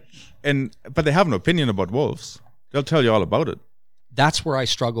it's like, but they have an opinion about wolves. They'll tell you all about it. That's where I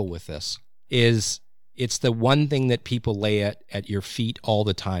struggle with this. It's the one thing that people lay at your feet all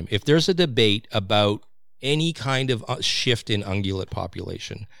the time. If there's a debate about any kind of shift in ungulate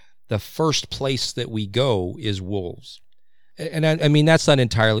population, the first place that we go is wolves. And I mean, that's not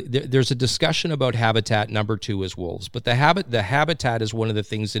entirely, there's a discussion about habitat. Number two is wolves, but the habitat is one of the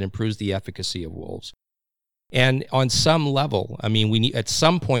things that improves the efficacy of wolves. And on some level, I mean, at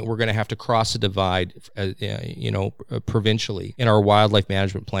some point, we're going to have to cross a divide, provincially in our wildlife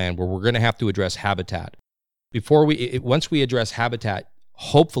management plan, where we're going to have to address habitat. Once we address habitat,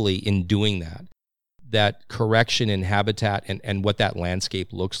 hopefully in doing that correction in habitat and what that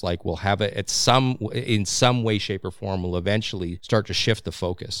landscape looks like will have in some way, shape, or form will eventually start to shift the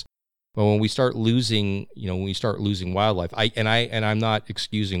focus. But when we start losing, wildlife, I'm not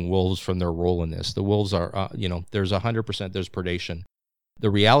excusing wolves from their role in this. The wolves are, there's 100%, there's predation. The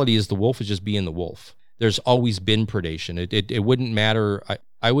reality is the wolf is just being the wolf. There's always been predation. It wouldn't matter.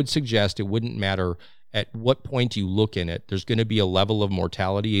 I would suggest it wouldn't matter at what point you look in it. There's going to be a level of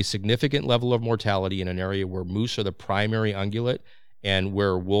mortality, a significant level of mortality in an area where moose are the primary ungulate and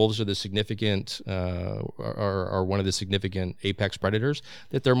where wolves are the significant, are one of the significant apex predators,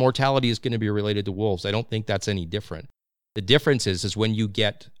 that their mortality is going to be related to wolves. I don't think that's any different. The difference is when you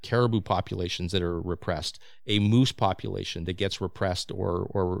get caribou populations that are repressed, a moose population that gets repressed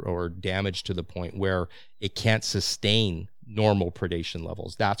or damaged to the point where it can't sustain normal predation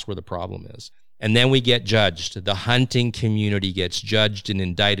levels. That's where the problem is. And then we get judged. The hunting community gets judged and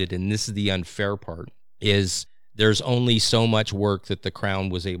indicted. And this is the unfair part, is there's only so much work that the Crown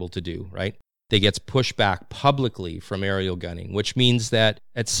was able to do, right? That gets pushed back publicly from aerial gunning, which means that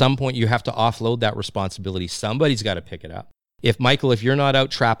at some point you have to offload that responsibility. Somebody's got to pick it up. If you're not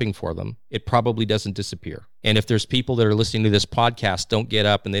out trapping for them, it probably doesn't disappear. And if there's people that are listening to this podcast, don't get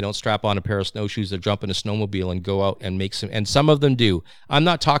up and they don't strap on a pair of snowshoes or jump in a snowmobile and go out and make some, and some of them do. I'm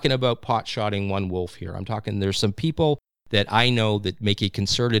not talking about pot-shotting one wolf here. I'm talking there's some people that I know that make a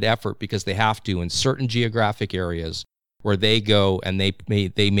concerted effort because they have to in certain geographic areas where they go and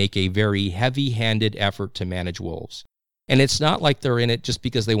they make a very heavy-handed effort to manage wolves. And it's not like they're in it just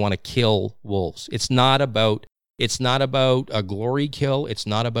because they want to kill wolves. It's not about a glory kill. It's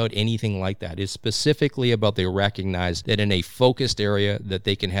not about anything like that. It's specifically about they recognize that in a focused area that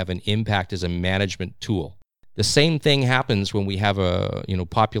they can have an impact as a management tool. The same thing happens when we have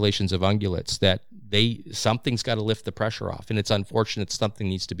populations of ungulates that something's got to lift the pressure off, and it's unfortunate something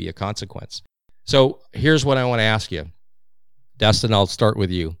needs to be a consequence. So here's what I want to ask you. Dustin, I'll start with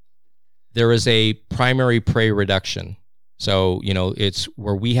you. There is a primary prey reduction. So, it's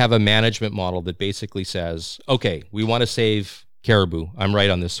where we have a management model that basically says, okay, we want to save caribou. I'm right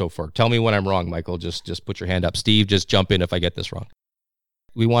on this so far. Tell me when I'm wrong, Michael. Just put your hand up. Steve, just jump in if I get this wrong.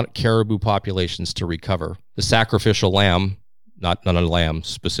 We want caribou populations to recover. The sacrificial lamb, not a lamb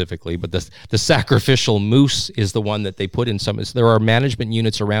specifically, but the sacrificial moose is the one that they put in some. There are management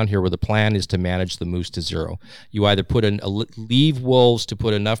units around here where the plan is to manage the moose to zero. You either leave wolves to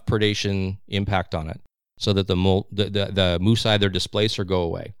put enough predation impact on it so that the moose either displace or go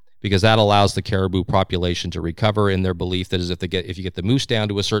away, because that allows the caribou population to recover in their belief that if you get the moose down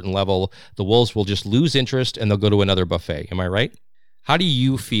to a certain level, the wolves will just lose interest and they'll go to another buffet. Am I right? How do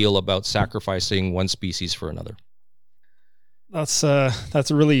you feel about sacrificing one species for another? That's a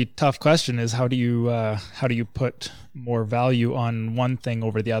really tough question. Is how do you put more value on one thing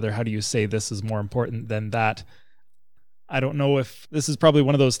over the other? How do you say this is more important than that? I don't know if this is probably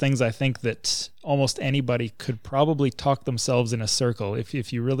one of those things. I think that almost anybody could probably talk themselves in a circle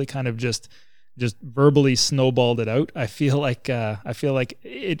if you really kind of just verbally snowballed it out. I feel like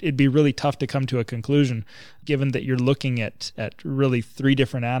it'd be really tough to come to a conclusion, given that you're looking at really three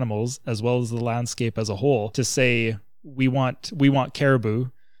different animals as well as the landscape as a whole, to say we want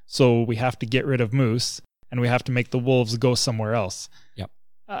caribou, so we have to get rid of moose and we have to make the wolves go somewhere else. Yep.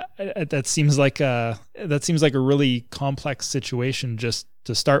 That seems like a really complex situation just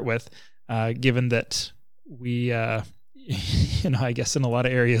to start with, given that we I guess in a lot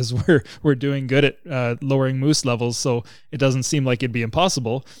of areas we're doing good at lowering moose levels, so it doesn't seem like it'd be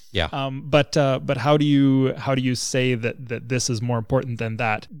impossible. Yeah. But how do you say that this is more important than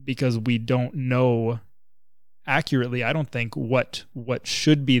that? Because we don't know accurately, I don't think, what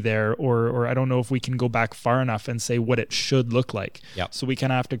should be there, or I don't know if we can go back far enough and say what it should look like. Yep. So we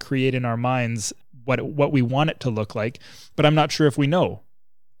kind of have to create in our minds what we want it to look like, but I'm not sure if we know.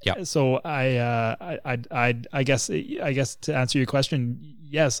 Yeah. So I guess to answer your question,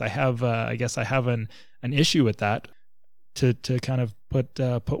 yes, I have an issue with that, to kind of put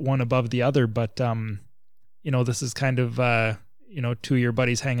one above the other, but this is kind of two of your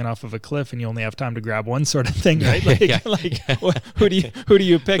buddies hanging off of a cliff and you only have time to grab one sort of thing, right? Who do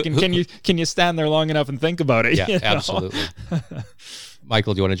you pick, and can you stand there long enough and think about it? Yeah, absolutely.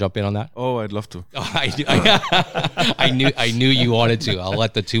 Michael, do you want to jump in on that? Oh, I'd love to. Oh, I knew you wanted to. I'll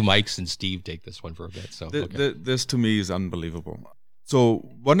let the two Mikes and Steve take this one for a bit. So this to me is unbelievable. So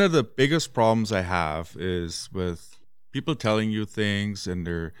one of the biggest problems I have is with people telling you things and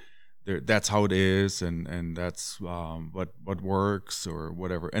they're that's how it is, and that's what works or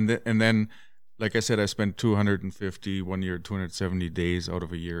whatever. And then, like I said, I spent 270 days out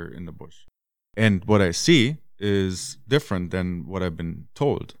of a year in the bush, and what I see is different than what I've been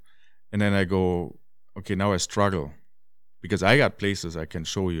told. And then I go, okay, now I struggle, because I got places I can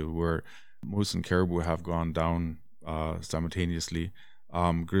show you where moose and caribou have gone down simultaneously.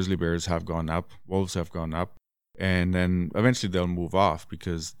 Grizzly bears have gone up, wolves have gone up. And then eventually they'll move off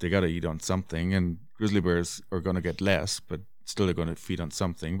because they got to eat on something. And grizzly bears are going to get less, but still they're going to feed on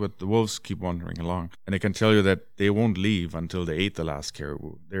something. But the wolves keep wandering along. And I can tell you that they won't leave until they ate the last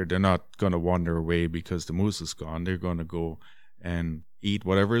caribou. They're not going to wander away because the moose is gone. They're going to go and eat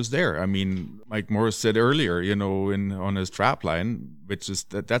whatever is there. I mean, Mike Morris said earlier, on his trap line, which is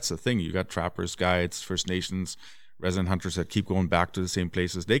that's the thing. You got trappers, guides, First Nations resident hunters that keep going back to the same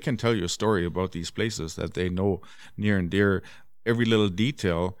places. They can tell you a story about these places that they know near and dear, every little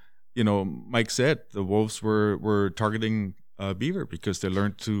detail. You know, Mike said the wolves were targeting beaver because they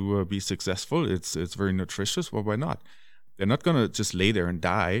learned to be successful. It's very nutritious. Well, why not? They're not going to just lay there and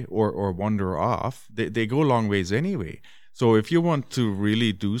die or wander off. They go a long ways anyway. So if you want to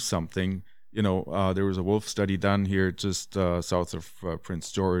really do something, you know, there was a wolf study done here just south of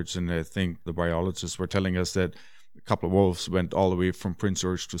Prince George, and I think the biologists were telling us that a couple of wolves went all the way from Prince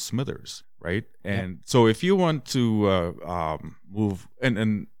George to Smithers, right? And so if you want to move,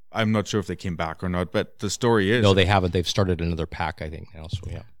 and I'm not sure if they came back or not, but the story is... No, they haven't. They've started another pack, I think, now, so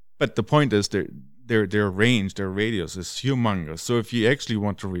yeah. But the point is their range, their radius is humongous. So if you actually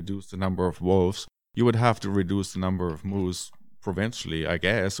want to reduce the number of wolves, you would have to reduce the number of moose provincially, I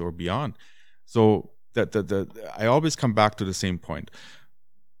guess, or beyond. So I always come back to the same point.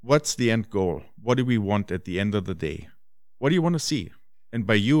 What's the end goal? What do we want at the end of the day? What do you want to see? And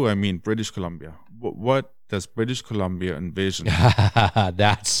by you, I mean British Columbia. What does British Columbia envision?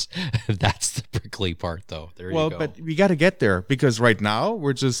 That's the prickly part, though. There you go. Well, but we got to get there, because right now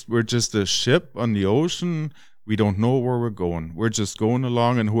we're just a ship on the ocean. We don't know where we're going. We're just going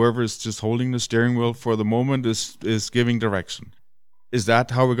along, and whoever's just holding the steering wheel for the moment is giving direction. Is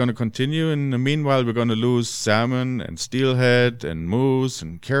that how we're going to continue? In the meanwhile, we're going to lose salmon and steelhead and moose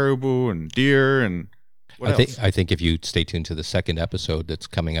and caribou and deer and what else? I think if you stay tuned to the second episode that's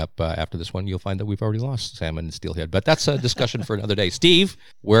coming up after this one, you'll find that we've already lost salmon and steelhead. But that's a discussion for another day. Steve,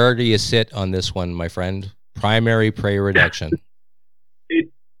 where do you sit on this one, my friend? Primary prey reduction.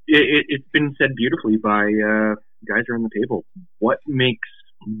 It's been said beautifully by guys around the table. What makes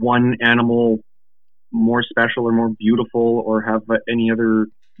one animal more special or more beautiful or have any other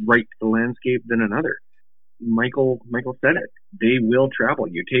right to the landscape than another? Michael said it. They will travel.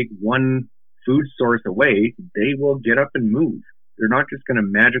 You take one food source away, they will get up and move. They're not just going to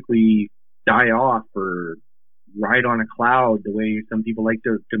magically die off or ride on a cloud the way some people like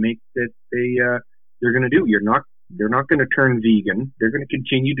to make that they're going to do. They're not going to turn vegan. They're going to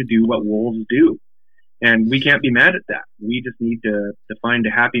continue to do what wolves do. And we can't be mad at that. We just need to find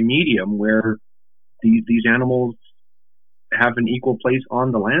a happy medium where these animals have an equal place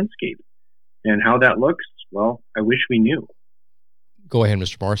on the landscape. And how that looks, well, I wish we knew. Go ahead,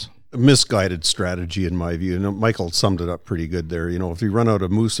 Mr. Morris. A misguided strategy, in my view. And Michael summed it up pretty good there. You know, if you run out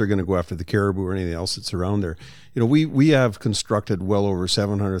of moose, they're going to go after the caribou or anything else that's around there. You know, we have constructed well over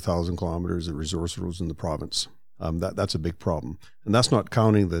 700,000 kilometers of resource roads in the province. That's a big problem. And that's not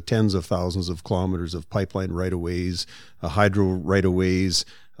counting the tens of thousands of kilometers of pipeline right-of-ways, hydro right-of-ways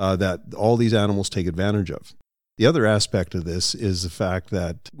that all these animals take advantage of. The other aspect of this is the fact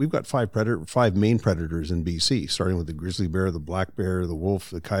that we've got five main predators in BC, starting with the grizzly bear, the black bear, the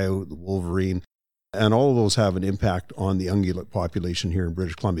wolf, the coyote, the wolverine, and all of those have an impact on the ungulate population here in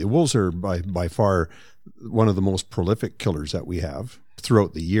British Columbia. Wolves are by far one of the most prolific killers that we have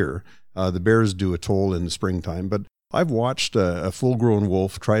throughout the year. The bears do a toll in the springtime, but I've watched a full-grown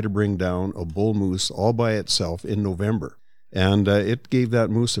wolf try to bring down a bull moose all by itself in November. And it gave that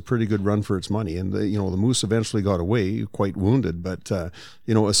moose a pretty good run for its money. And, the moose eventually got away, quite wounded. But,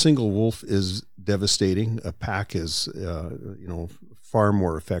 a single wolf is devastating. A pack is, far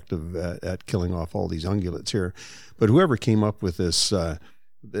more effective at killing off all these ungulates here. But whoever came up with this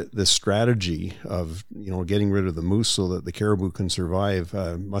strategy of, getting rid of the moose so that the caribou can survive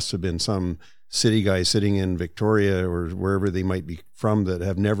must have been some city guy sitting in Victoria or wherever they might be from that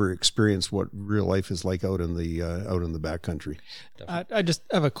have never experienced what real life is like out in the backcountry. I just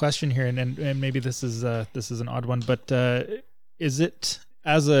have a question here, and maybe this is an odd one, but is it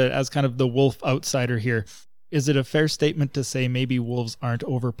as kind of the wolf outsider here? Is it a fair statement to say maybe wolves aren't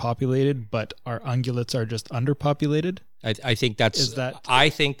overpopulated, but our ungulates are just underpopulated? I think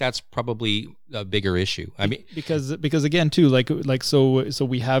that's probably a bigger issue. I mean, because again too, so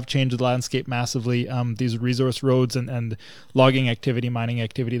we have changed the landscape massively. These resource roads and logging activity, mining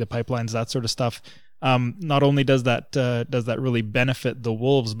activity, the pipelines, that sort of stuff. Not only does that really benefit the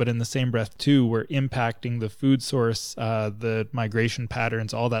wolves, but in the same breath too, we're impacting the food source, the migration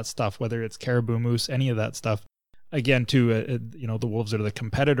patterns, all that stuff. Whether it's caribou, moose, any of that stuff. Again, too, the wolves are the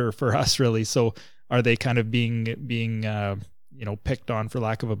competitor for us, really. So are they kind of being picked on, for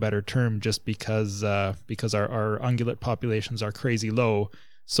lack of a better term, just because our ungulate populations are crazy low,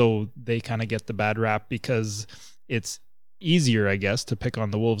 so they kind of get the bad rap because it's easier, I guess, to pick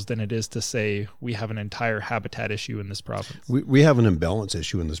on the wolves than it is to say we have an entire habitat issue in this province. We have an imbalance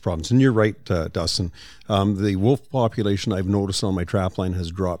issue in this province, and you're right, Dustin. The wolf population I've noticed on my trapline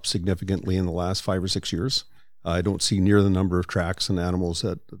has dropped significantly in the last 5 or 6 years. I don't see near the number of tracks and animals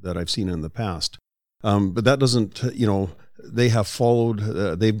that I've seen in the past. But that doesn't, they have followed,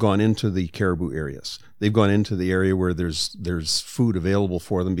 they've gone into the caribou areas. They've gone into the area where there's food available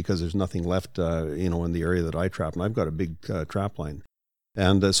for them because there's nothing left, in the area that I trap. And I've got a big trap line.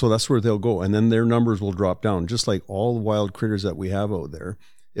 And so that's where they'll go. And then their numbers will drop down, just like all the wild critters that we have out there.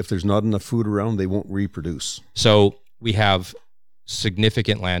 If there's not enough food around, they won't reproduce. So we have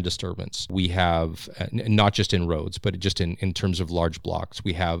significant land disturbance. We have, not just in roads, but just in terms of large blocks,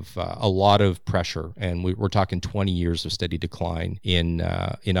 we have a lot of pressure, and we're talking 20 years of steady decline in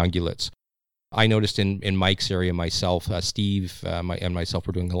ungulates. I noticed in Mike's area, myself, Steve, and myself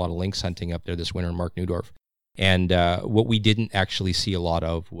were doing a lot of lynx hunting up there this winter in Mark Newdorf. And what we didn't actually see a lot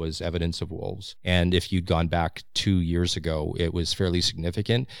of was evidence of wolves. And if you'd gone back 2 years ago, it was fairly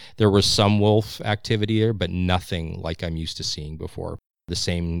significant. There was some wolf activity there, but nothing like I'm used to seeing before. The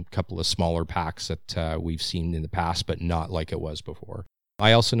same couple of smaller packs that we've seen in the past, but not like it was before.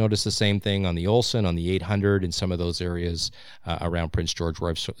 I also noticed the same thing on the Olsen, on the 800, in some of those areas around Prince George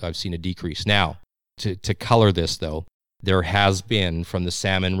where I've seen a decrease. Now, to color this, though, there has been, from the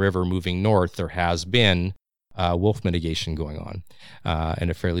Salmon River moving north, there has been wolf mitigation going on,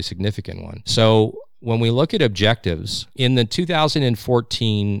 and a fairly significant one. So when we look at objectives, in the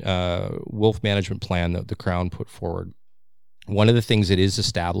 2014 wolf management plan that the Crown put forward, one of the things that is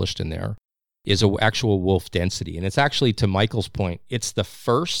established in there is an actual wolf density. And it's actually, to Michael's point, it's the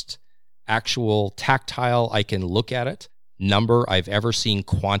first actual tactile, I can look at it, number I've ever seen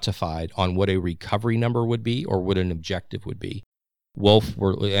quantified on what a recovery number would be or what an objective would be.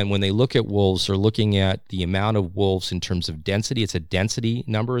 And when they look at wolves, they're looking at the amount of wolves in terms of density. It's a density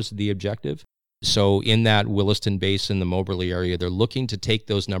number is the objective. So in that Williston Basin, the Moberly area, they're looking to take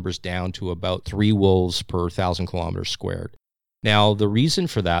those numbers down to about 3 wolves per 1,000 kilometers squared. Now, the reason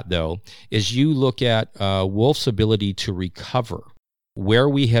for that, though, is you look at wolf's ability to recover. Where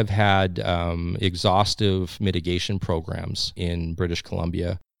we have had exhaustive mitigation programs in British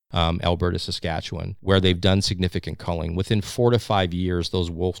Columbia, Alberta, Saskatchewan, where they've done significant culling, within 4 to 5 years,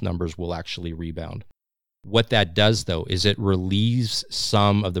 those wolf numbers will actually rebound. What that does, though, is it relieves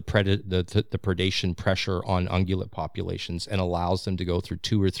some of the predation pressure on ungulate populations and allows them to go through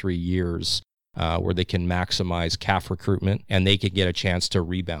 2 or 3 years where they can maximize calf recruitment and they can get a chance to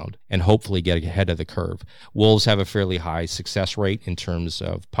rebound and hopefully get ahead of the curve. Wolves have a fairly high success rate in terms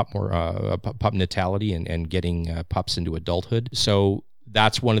of pup natality and getting pups into adulthood. So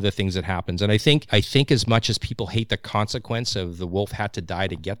that's one of the things that happens. And I think as much as people hate the consequence of the wolf had to die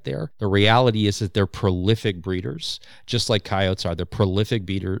to get there, the reality is that they're prolific breeders, just like coyotes are. They're prolific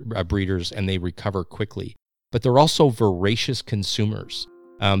breeders and they recover quickly. But they're also voracious consumers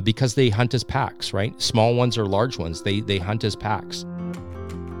because they hunt as packs, right? Small ones or large ones, they hunt as packs.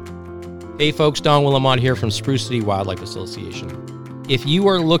 Hey folks, Don Willimont here from Spruce City Wildlife Association. If you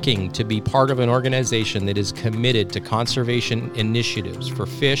are looking to be part of an organization that is committed to conservation initiatives for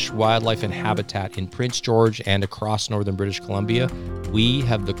fish, wildlife, and habitat in Prince George and across northern British Columbia, we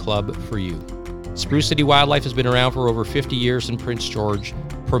have the club for you. Spruce City Wildlife has been around for over 50 years in Prince George,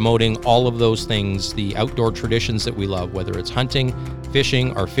 promoting all of those things, the outdoor traditions that we love, whether it's hunting,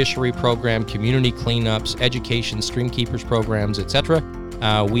 fishing, our fishery program, community cleanups, education, stream keepers programs, etc.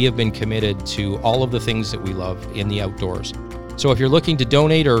 We have been committed to all of the things that we love in the outdoors. So if you're looking to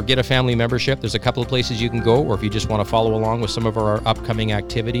donate or get a family membership, there's a couple of places you can go, or if you just want to follow along with some of our upcoming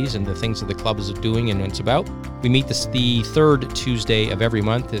activities and the things that the club is doing and it's about. We meet the third Tuesday of every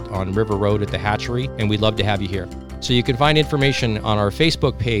month on River Road at the Hatchery, and we'd love to have you here. So you can find information on our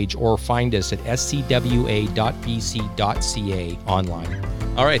Facebook page or find us at scwa.bc.ca online.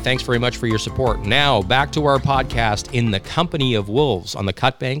 All right, thanks very much for your support. Now, back to our podcast, In the Company of Wolves, on the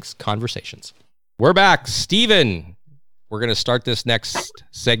Cutbanks Conversations. We're back. Stephen, we're going to start this next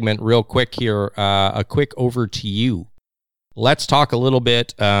segment real quick here. A quick over to you. Let's talk a little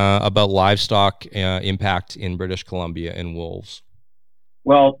bit about livestock impact in British Columbia and wolves.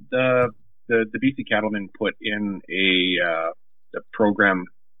 Well, the BC Cattlemen put in a program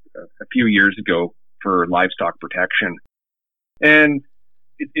a few years ago for livestock protection. And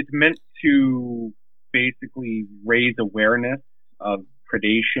it's meant to basically raise awareness of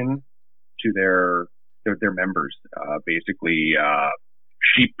predation to their members, basically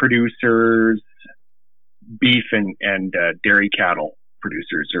sheep producers, beef and dairy cattle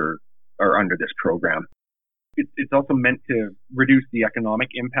producers are under this program. It's also meant to reduce the economic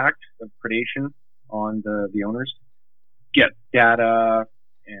impact of predation on the owners, get data,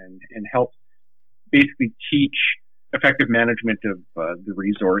 and help basically teach effective management of the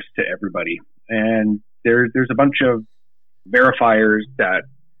resource to everybody. And there's a bunch of verifiers that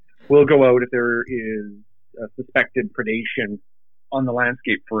will go out if there is a suspected predation on the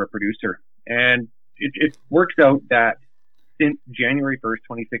landscape for a producer. And it works out that since January 1st,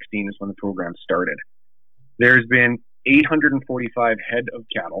 2016 is when the program started. There's been 845 head of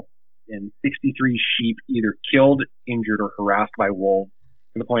cattle and 63 sheep either killed, injured, or harassed by wolves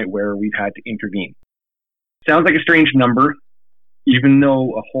to the point where we've had to intervene. Sounds like a strange number. Even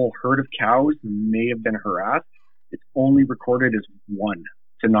though a whole herd of cows may have been harassed, it's only recorded as one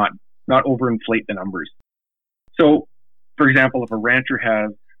to not overinflate the numbers. So, for example, if a rancher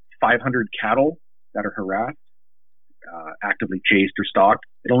has 500 cattle that are harassed, actively chased or stalked,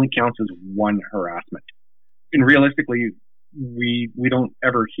 it only counts as one harassment. And realistically, we don't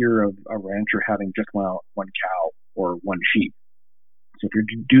ever hear of a rancher having just one cow or one sheep. So if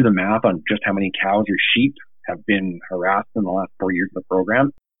you do the math on just how many cows or sheep have been harassed in the last 4 years of the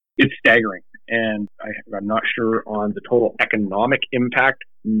program, it's staggering. And I'm not sure on the total economic impact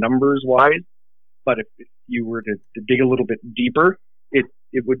numbers-wise, but if you were to dig a little bit deeper, it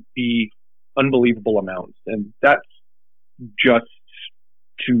would be unbelievable amounts. And that's just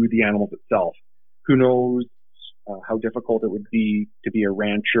to the animals itself. Who knows how difficult it would be to be a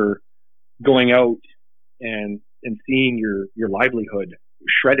rancher going out and seeing your livelihood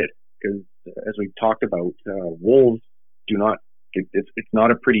shredded, because as we've talked about, wolves do not, it's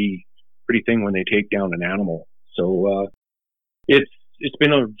not a pretty thing when they take down an animal. So it's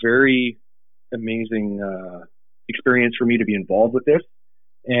been a very amazing experience for me to be involved with this,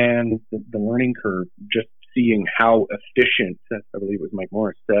 and the learning curve, just seeing how efficient, I believe it was Mike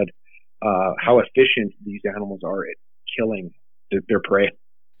Morris said, how efficient these animals are at killing their prey.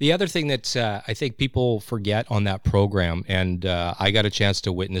 The other thing that I think people forget on that program, and I got a chance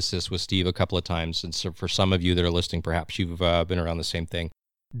to witness this with Steve a couple of times, and so for some of you that are listening, perhaps you've been around the same thing.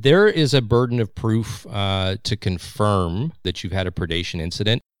 There is a burden of proof to confirm that you've had a predation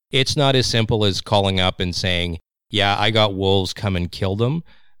incident. It's not as simple as calling up and saying, yeah, I got wolves, come and kill them.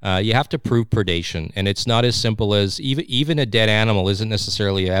 You have to prove predation, and it's not as simple as even a dead animal isn't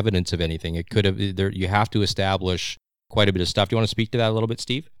necessarily evidence of anything. It could have, you have to establish quite a bit of stuff. Do you want to speak to that a little bit,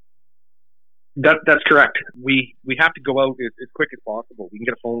 Steve? That's correct. We have to go out as quick as possible. We can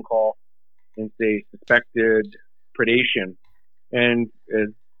get a phone call and say suspected predation, and as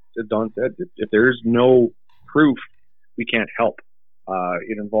Don said, if there's no proof, we can't help.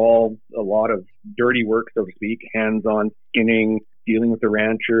 It involves a lot of dirty work, so to speak, hands-on skinning, dealing with the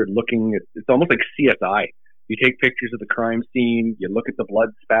rancher, looking at, it's almost like CSI. You take pictures of the crime scene, you look at the blood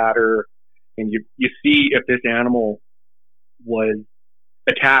spatter, and you see if this animal was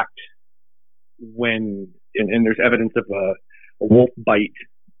attacked when, and there's evidence of a wolf bite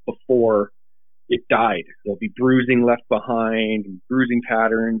before it died. There'll be bruising left behind, and bruising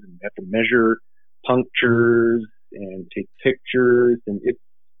patterns, and you have to measure punctures and take pictures, and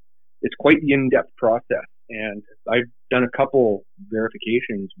it's quite the in-depth process. And I've done a couple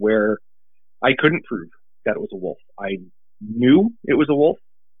verifications where I couldn't prove that it was a wolf. I knew it was a wolf.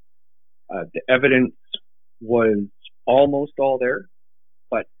 The evidence was almost all there,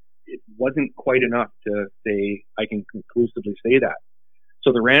 but it wasn't quite enough to say I can conclusively say that.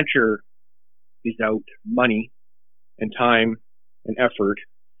 So the rancher is out money and time and effort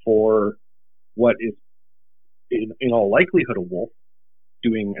for what is in all likelihood a wolf,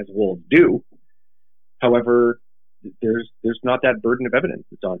 doing as wolves do. However, there's not that burden of evidence,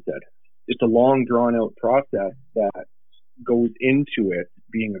 as Don said. It's a long, drawn-out process that goes into it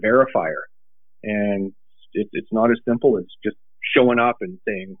being a verifier. And it's not as simple as just showing up and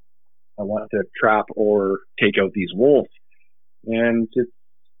saying, I want to trap or take out these wolves. And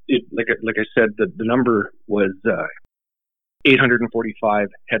like I said, the number was 845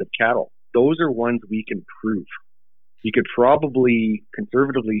 head of cattle. Those are ones we can prove. You could probably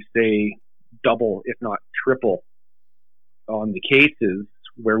conservatively say double, if not triple, on the cases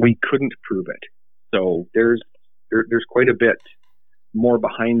where we couldn't prove it. So there's quite a bit more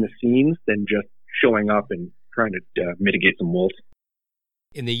behind the scenes than just showing up and trying to mitigate some wolves.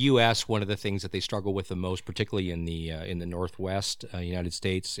 In the U.S., one of the things that they struggle with the most, particularly in the Northwest United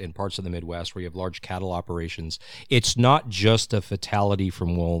States and parts of the Midwest where you have large cattle operations, it's not just a fatality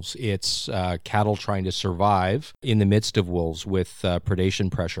from wolves. It's cattle trying to survive in the midst of wolves with predation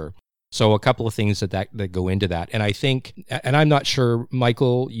pressure. So a couple of things that go into that. And I think, and I'm not sure,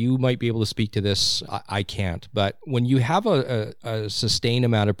 Michael, you might be able to speak to this. I can't. But when you have a sustained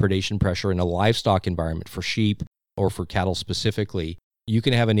amount of predation pressure in a livestock environment for sheep or for cattle specifically, you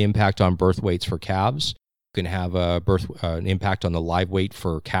can have an impact on birth weights for calves. You can have an impact on the live weight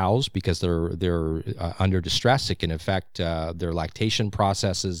for cows because they're under distress. It can affect their lactation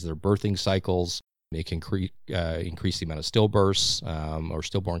processes, their birthing cycles. It can increase the amount of stillbirths or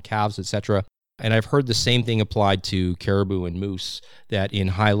stillborn calves, etc. And I've heard the same thing applied to caribou and moose, that in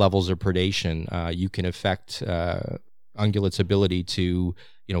high levels of predation, you can affect ungulate's ability to,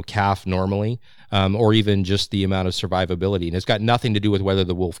 calf normally, or even just the amount of survivability. And it's got nothing to do with whether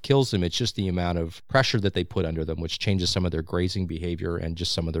the wolf kills them. It's just the amount of pressure that they put under them, which changes some of their grazing behavior and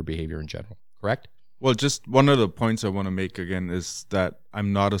just some of their behavior in general. Correct? Well, just one of the points I want to make again is that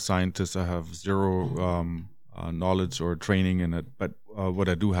I'm not a scientist. I have zero knowledge or training in it, but what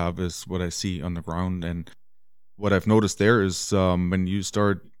I do have is what I see on the ground. And what I've noticed there is when you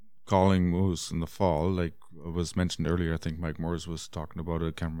start calling moose in the fall, like was mentioned earlier, I think Mike Morris was talking about it,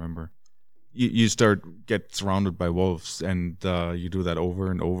 I can't remember. You get surrounded by wolves, and you do that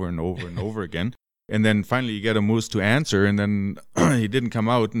over and over and over and over again. And then finally you get a moose to answer, and then he didn't come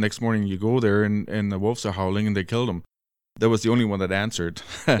out. Next morning you go there, and the wolves are howling, and they killed him. That was the only one that answered.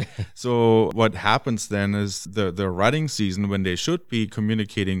 So what happens then is the rutting season, when they should be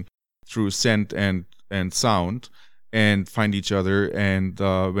communicating through scent and sound and find each other, and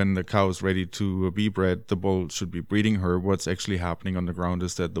when the cow is ready to be bred, the bull should be breeding her. What's actually happening on the ground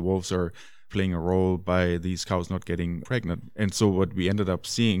is that the wolves are playing a role by these cows not getting pregnant. And so what we ended up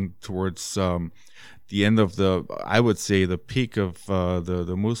seeing towards the end of I would say the peak of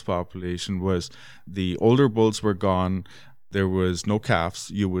the moose population was the older bulls were gone. There was no calves.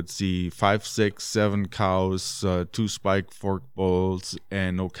 You would see 5, 6, 7 cows, 2 spike fork bulls,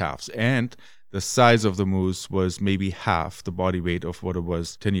 and no calves. And the size of the moose was maybe half the body weight of what it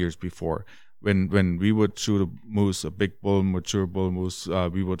was 10 years before. When we would shoot a moose, a big bull, mature bull moose,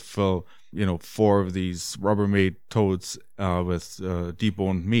 we would fill 4 of these Rubbermaid toads with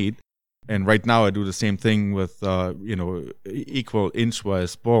deboned meat. And right now I do the same thing with equal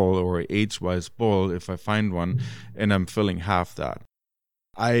inch-wise bull or age-wise bull if I find one, and I'm filling half that.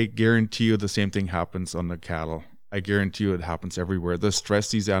 I guarantee you the same thing happens on the cattle. I guarantee you it happens everywhere. The stress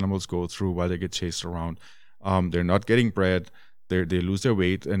these animals go through while they get chased around. They're not getting bred. They lose their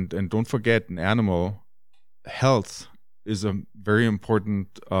weight. And don't forget, an animal health is a very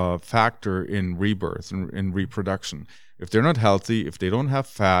important factor in rebirth and in reproduction. If they're not healthy, if they don't have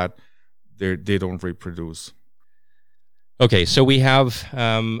fat, they don't reproduce. Okay, so we have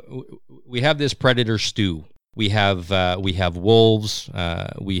this predator stew. We have wolves,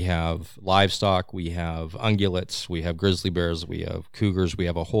 we have livestock, we have ungulates, we have grizzly bears, we have cougars, we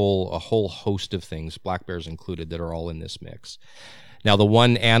have a whole host of things, black bears included, that are all in this mix. Now, the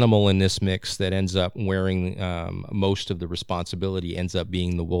one animal in this mix that ends up wearing most of the responsibility ends up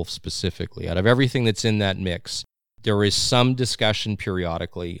being the wolf specifically. Out of everything that's in that mix, there is some discussion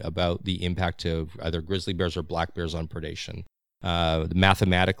periodically about the impact of either grizzly bears or black bears on predation.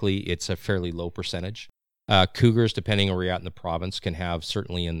 Mathematically, it's a fairly low percentage. Cougars, depending on where you're at in the province, can have,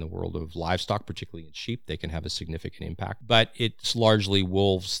 certainly in the world of livestock, particularly in sheep, they can have a significant impact. But it's largely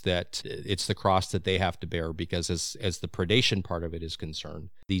wolves that it's the cross that they have to bear, because as the predation part of it is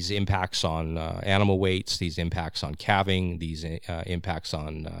concerned, these impacts on animal weights, these impacts on calving, these impacts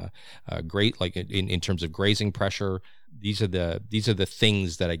on in terms of grazing pressure, these are the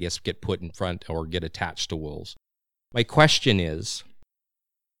things that I guess get put in front or get attached to wolves. My question is,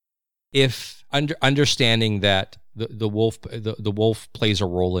 if understanding that the wolf plays a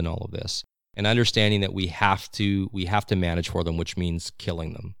role in all of this, and understanding that we have to manage for them, which means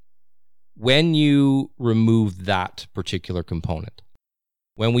killing them, when you remove that particular component,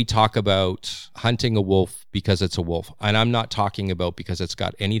 when we talk about hunting a wolf because it's a wolf, and I'm not talking about because it's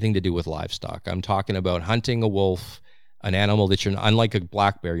got anything to do with livestock, I'm talking about hunting a wolf, an animal that you're, unlike a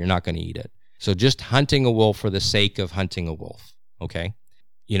black bear, you're not going to eat it. So just hunting a wolf for the sake of hunting a wolf, okay?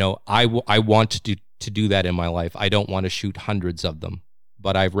 I want to do that in my life. I don't want to shoot hundreds of them,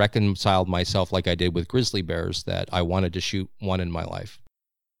 but I've reconciled myself, like I did with grizzly bears, that I wanted to shoot one in my life.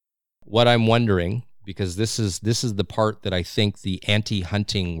 What I'm wondering, because this is the part that I think the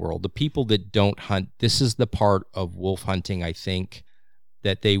anti-hunting world, the people that don't hunt, this is the part of wolf hunting I think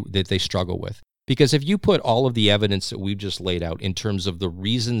that they struggle with. Because if you put all of the evidence that we've just laid out in terms of the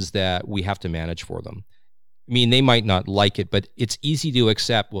reasons that we have to manage for them, I mean, they might not like it, but it's easy to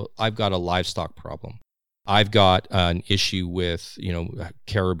accept, well, I've got a livestock problem. I've got an issue with,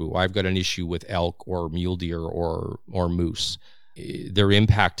 caribou. I've got an issue with elk or mule deer or moose. They're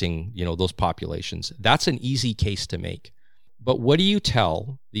impacting, those populations. That's an easy case to make. But what do you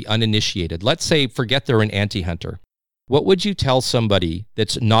tell the uninitiated? Let's say, forget they're an anti-hunter. What would you tell somebody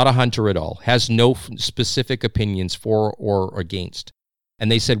that's not a hunter at all, has no specific opinions for or against?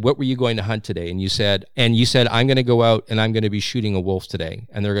 And they said, what were you going to hunt today? And you said, I'm going to go out and I'm going to be shooting a wolf today.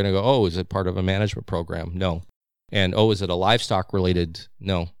 And they're going to go, oh, is it part of a management program? No. And, oh, is it a livestock related?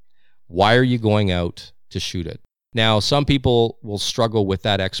 No. Why are you going out to shoot it? Now, some people will struggle with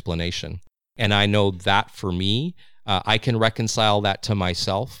that explanation. And I know that for me, I can reconcile that to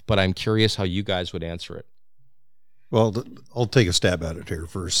myself, but I'm curious how you guys would answer it. Well, I'll take a stab at it here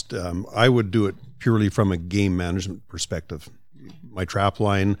first. I would do it purely from a game management perspective. My trap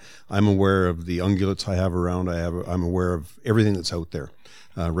line, I'm aware of the ungulates I have around. I'm aware of everything that's out there,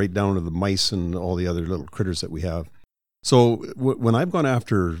 right down to the mice and all the other little critters that we have. So when I've gone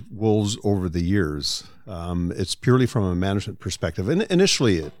after wolves over the years, it's purely from a management perspective. And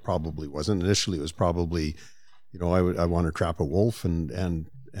initially, it probably wasn't. Initially, it was probably, I want to trap a wolf and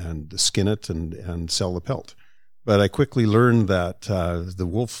skin it and sell the pelt. But I quickly learned that the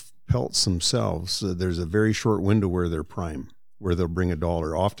wolf pelts themselves, there's a very short window where they're prime, where they'll bring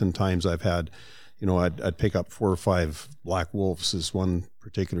 $1. Oftentimes I've had, I'd pick up 4 or 5 black wolves is one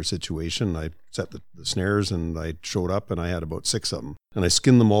particular situation. I set the snares and I showed up and I had about 6 of them. And I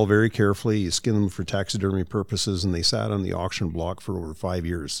skinned them all very carefully. You skin them for taxidermy purposes, and they sat on the auction block for over 5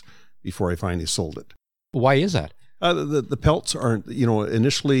 years before I finally sold it. Why is that? The pelts aren't,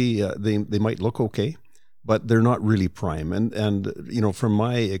 initially they might look okay, but they're not really prime. And from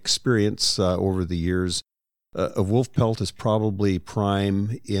my experience over the years, a wolf pelt is probably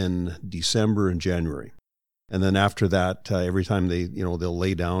prime in December and January. And then after that, every time they'll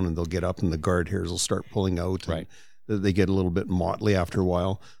lay down and they'll get up and the guard hairs will start pulling out. Right. They get a little bit motley after a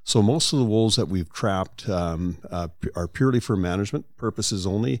while. So most of the wolves that we've trapped are purely for management purposes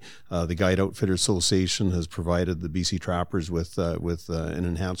only. The Guide Outfitters Association has provided the BC trappers with an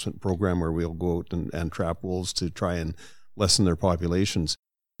enhancement program where we'll go out and trap wolves to try and lessen their populations.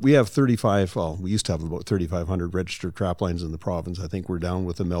 We have we used to have about 3,500 registered trap lines in the province. I think we're down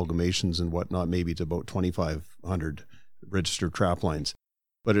with amalgamations and whatnot, maybe to about 2,500 registered trap lines.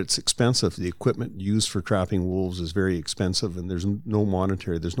 But it's expensive. The equipment used for trapping wolves is very expensive, and there's no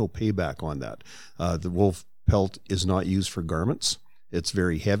payback on that. The wolf pelt is not used for garments. It's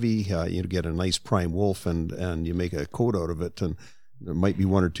very heavy. You get a nice prime wolf and you make a coat out of it, and there might be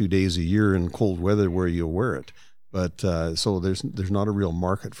 1 or 2 days a year in cold weather where you'll wear it. But so there's not a real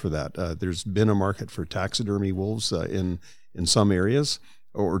market for that. There's been a market for taxidermy wolves in some areas,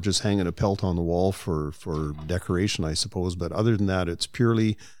 or just hanging a pelt on the wall for decoration, I suppose. But other than that, it's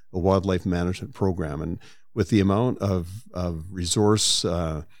purely a wildlife management program. And with the amount of resource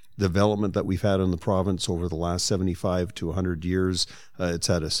development that we've had in the province over the last 75 to 100 years, it's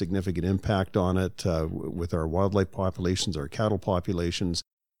had a significant impact on it with our wildlife populations, our cattle populations.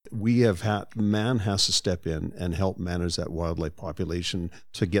 Man has to step in and help manage that wildlife population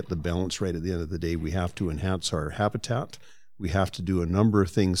to get the balance right at the end of the day. We have to enhance our habitat. We have to do a number of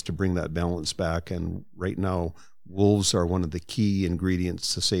things to bring that balance back. And right now, wolves are one of the key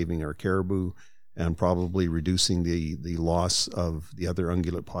ingredients to saving our caribou and probably reducing the loss of the other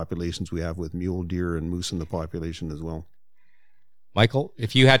ungulate populations we have with mule deer and moose in the population as well. Michael,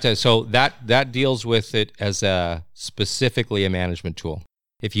 if you had to, so that deals with it as specifically a management tool.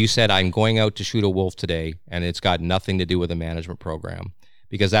 If you said, I'm going out to shoot a wolf today, and it's got nothing to do with a management program,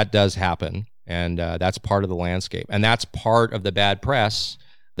 because that does happen, and that's part of the landscape. And that's part of the bad press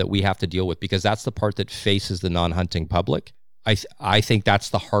that we have to deal with, because that's the part that faces the non-hunting public. I think that's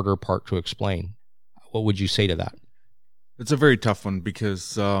the harder part to explain. What would you say to that? It's a very tough one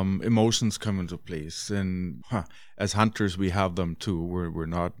because emotions come into place, and as hunters we have them too. We're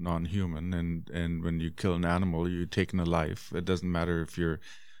not non-human, and when you kill an animal, you're taking a life. It doesn't matter if you're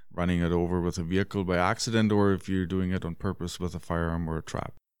running it over with a vehicle by accident or if you're doing it on purpose with a firearm or a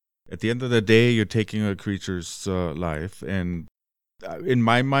trap. At the end of the day, you're taking a creature's life, and in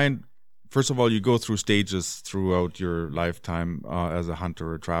my mind, first of all, you go through stages throughout your lifetime as a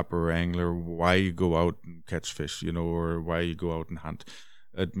hunter or trapper or angler, why you go out and catch fish, or why you go out and hunt.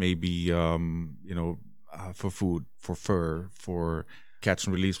 It may be, for food, for fur, for catch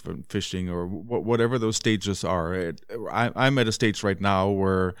and release, for fishing, or whatever those stages are. I'm at a stage right now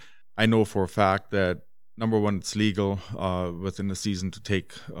where I know for a fact that, number one, it's legal within the season to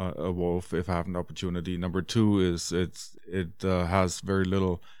take a wolf if I have an opportunity. Number two is it has very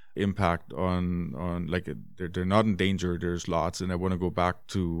little impact on like they're not in danger. There's lots, and I want to go back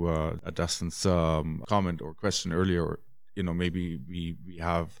to Dustin's comment or question earlier. Maybe we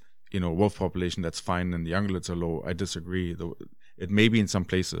have wolf population that's fine and the ungulates are low. I disagree. It may be in some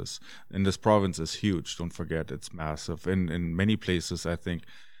places, and this province is huge. Don't forget, it's massive. In many places, I think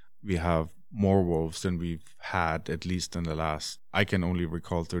we have more wolves than we've had, at least in the last, I can only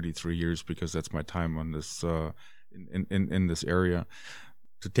recall 33 years because that's my time on this in this area.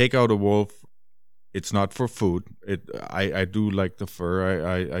 To take out a wolf, it's not for food. I do like the fur.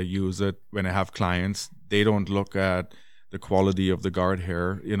 I use it when I have clients. They don't look at the quality of the guard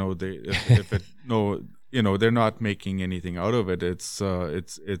hair. they're not making anything out of it. It's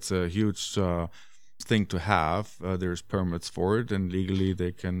a huge thing to have. There's permits for it, and legally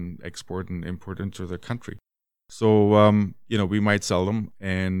they can export and import into the country. So we might sell them,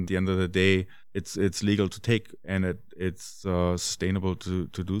 and at the end of the day, it's legal to take, and it's sustainable to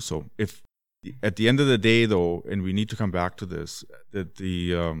do so. If at the end of the day, though, and we need to come back to this, that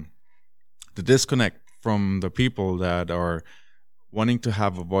the disconnect from the people that are wanting to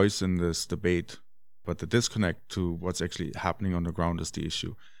have a voice in this debate, but the disconnect to what's actually happening on the ground is the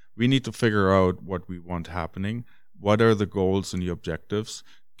issue. We need to figure out what we want happening, what are the goals and the objectives,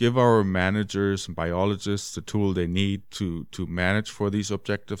 give our managers and biologists the tool they need to manage for these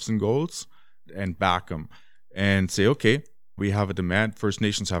objectives and goals, and back them and say, okay, we have a demand. First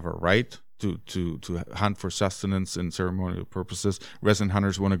Nations have a right to hunt for sustenance and ceremonial purposes. Resident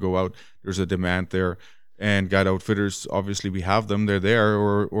hunters want to go out. There's a demand there. And guide outfitters, obviously we have them. They're there,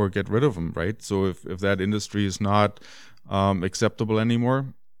 or get rid of them, right? So if that industry is not acceptable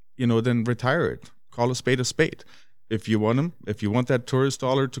anymore, then retire it. Call a spade a spade. If you want them, if you want that tourist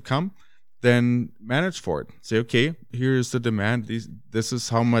dollar to come, then manage for it. Say, okay, here's the demand. This is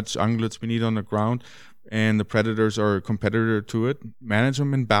how much ungulates we need on the ground, and the predators are a competitor to it. Manage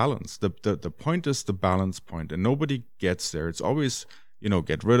them in balance. The point is the balance point, and nobody gets there. It's always,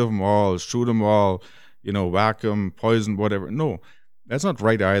 get rid of them all, shoot them all, whack them, poison, whatever. No, that's not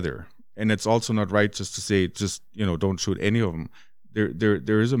right either. And it's also not right just to say, don't shoot any of them.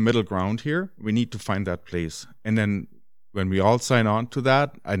 There is a middle ground here. We need to find that place. And then when we all sign on to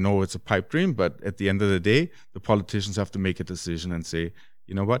that, I know it's a pipe dream, but at the end of the day, the politicians have to make a decision and say,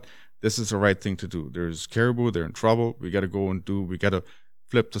 you know what, this is the right thing to do. There's caribou, they're in trouble. We got to we got to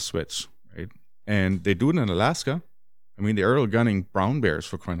flip the switch, right? And they do it in Alaska. I mean, they're gunning brown bears,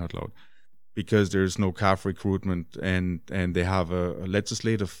 for crying out loud, because there's no calf recruitment, and they have a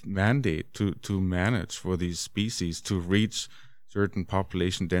legislative mandate to manage for these species to reach certain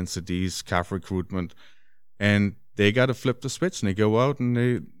population densities, calf recruitment, and they got to flip the switch, and they go out and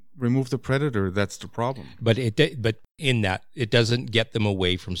they remove the predator. That's the problem. But in that, it doesn't get them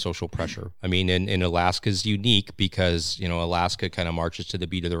away from social pressure. I mean, in Alaska's unique because, Alaska kind of marches to the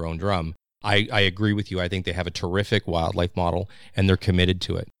beat of their own drum. I agree with you. I think they have a terrific wildlife model, and they're committed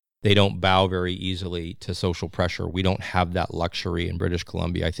to it. They don't bow very easily to social pressure. We don't have that luxury in British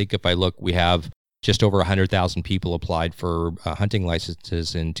Columbia. I think if I look, we have just over 100,000 people applied for hunting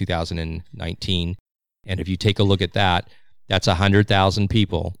licenses in 2019. And if you take a look at that, that's 100,000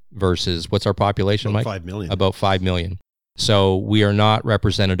 people versus what's our population, Mike? 5 million. About 5 million. So we are not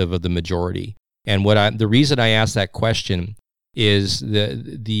representative of the majority. And the reason I asked that question is the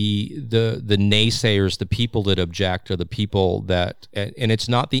naysayers, the people that object, are the people that, and it's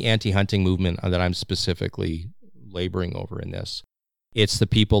not the anti-hunting movement that I'm specifically laboring over in this. It's the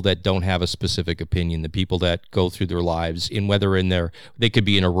people that don't have a specific opinion, the people that go through their lives they could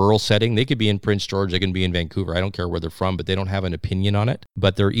be in a rural setting, they could be in Prince George, they can be in Vancouver, I don't care where they're from, but they don't have an opinion on it,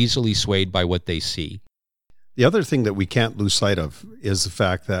 but they're easily swayed by what they see. The other thing that we can't lose sight of is the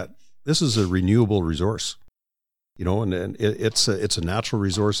fact that this is a renewable resource. And it's a natural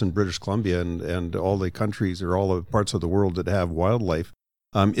resource in British Columbia and all the countries or all the parts of the world that have wildlife.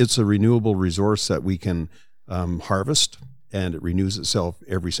 It's a renewable resource that we can harvest, and it renews itself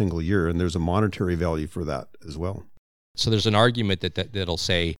every single year, and there's a monetary value for that as well. So there's an argument that'll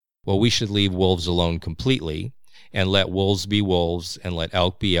say, well, we should leave wolves alone completely and let wolves be wolves and let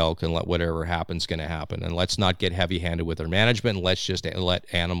elk be elk and let whatever happens going to happen. And let's not get heavy-handed with our management, and let's just let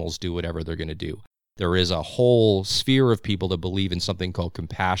animals do whatever they're going to do. There is a whole sphere of people that believe in something called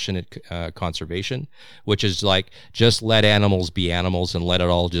compassionate conservation, which is like just let animals be animals and let it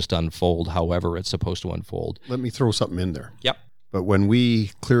all just unfold however it's supposed to unfold. Let me throw something in there. Yep. But when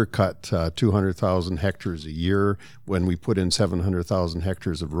we clear cut 200,000 hectares a year, when we put in 700,000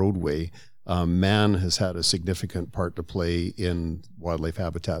 hectares of roadway, man has had a significant part to play in wildlife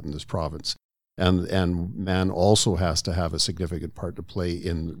habitat in this province. And man also has to have a significant part to play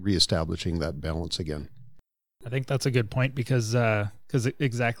in reestablishing that balance again. I think that's a good point because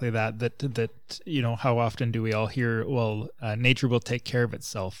exactly that how often do we all hear, well, nature will take care of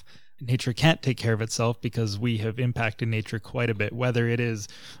itself. Nature can't take care of itself because we have impacted nature quite a bit, whether it is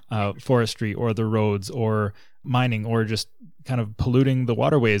forestry or the roads or mining or just kind of polluting the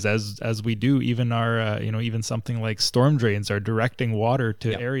waterways as we do. Even our even something like storm drains are directing water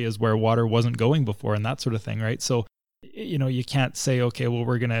to areas where water wasn't going before and that sort of thing, right? So you can't say, okay, well,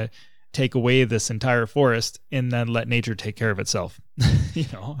 we're gonna take away this entire forest and then let nature take care of itself.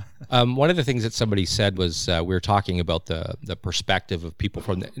 One of the things that somebody said was we were talking about the perspective of people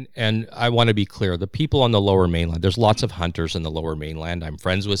and I want to be clear, the people on the Lower Mainland, there's lots of hunters in the Lower Mainland. I'm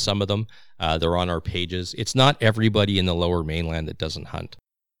friends with some of them. They're on our pages. It's not everybody in the Lower Mainland that doesn't hunt.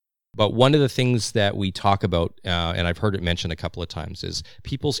 But one of the things that we talk about, and I've heard it mentioned a couple of times, is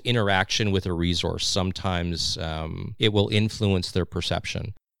people's interaction with a resource. Sometimes it will influence their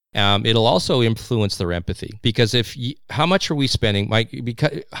perception. It'll also influence their empathy, because how much are we spending, Mike?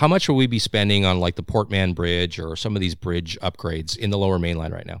 How much will we be spending on like the Portman Bridge or some of these bridge upgrades in the Lower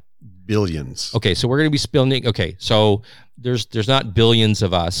Mainland right now? Billions. Okay, so we're going to be spending. Okay, so there's not billions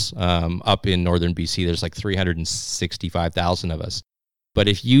of us up in northern BC. There's like 365,000 of us. But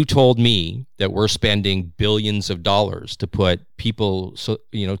if you told me that we're spending billions of dollars to put people, so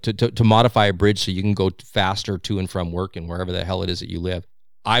to modify a bridge so you can go faster to and from work and wherever the hell it is that you live,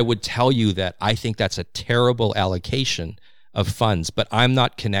 I would tell you that I think that's a terrible allocation of funds, but I'm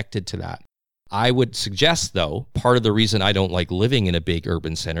not connected to that. I would suggest, though, part of the reason I don't like living in a big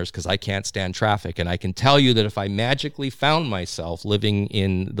urban center is because I can't stand traffic. And I can tell you that if I magically found myself living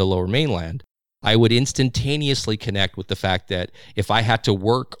in the Lower Mainland, I would instantaneously connect with the fact that if I had to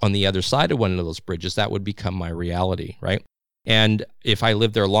work on the other side of one of those bridges, that would become my reality, right? And if I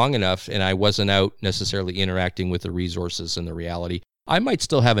lived there long enough and I wasn't out necessarily interacting with the resources and the reality, I might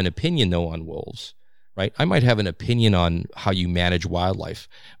still have an opinion, though, on wolves, right? I might have an opinion on how you manage wildlife,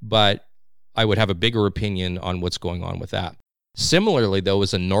 but I would have a bigger opinion on what's going on with that. Similarly, though,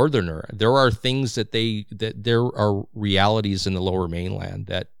 as a northerner, there are things that there are realities in the Lower Mainland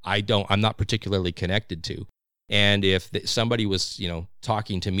that I'm not particularly connected to. And if somebody was,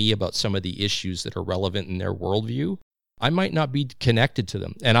 talking to me about some of the issues that are relevant in their worldview, I might not be connected to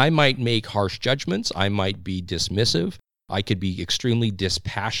them. And I might make harsh judgments. I might be dismissive. I could be extremely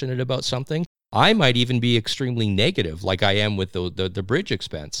dispassionate about something. I might even be extremely negative, like I am with the bridge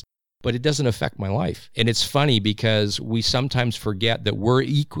expense. But it doesn't affect my life. And it's funny because we sometimes forget that we're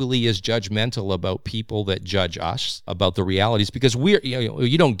equally as judgmental about people that judge us about the realities, because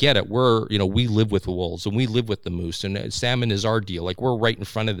you don't get it. We live with the wolves and we live with the moose, and salmon is our deal. Like, we're right in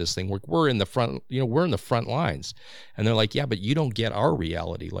front of this thing. We're in the front, we're in the front lines. And they're like, yeah, but you don't get our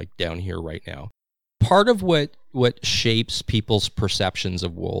reality, like down here right now. Part of what shapes people's perceptions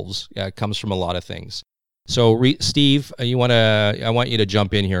of wolves comes from a lot of things. So, Steve, I want you to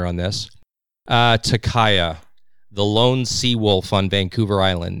jump in here on this. Takaya, the lone sea wolf on Vancouver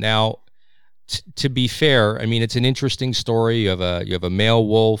Island. Now, to be fair, I mean, it's an interesting story. You have a male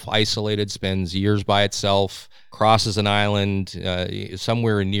wolf, isolated, spends years by itself, crosses an island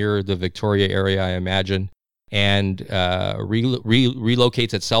somewhere near the Victoria area, I imagine, and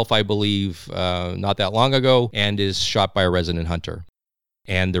relocates itself, I believe, not that long ago, and is shot by a resident hunter.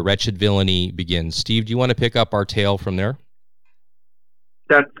 And the wretched villainy begins. Steve, do you want to pick up our tale from there?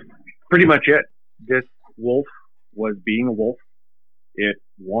 That's pretty much it. This wolf was being a wolf. It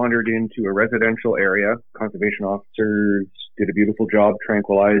wandered into a residential area. Conservation officers did a beautiful job,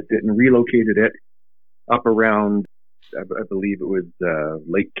 tranquilized it, and relocated it up around, I believe it was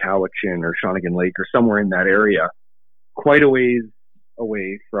Lake Cowichan or Shawnigan Lake or somewhere in that area, quite a ways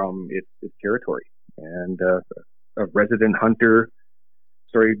away from its territory. And a resident hunter,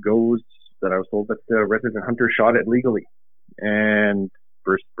 story goes that I was told that the resident hunter shot it legally, and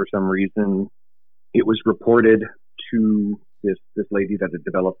for some reason it was reported to this lady that had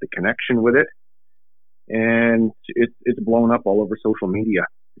developed a connection with it, and it's blown up all over social media.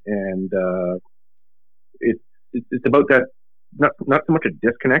 And it's about that, not so much a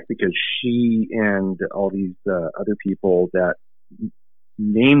disconnect, because she and all these other people that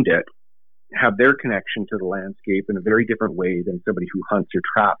named it have their connection to the landscape in a very different way than somebody who hunts or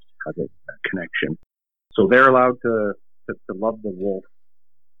traps has a connection. So they're allowed to love the wolf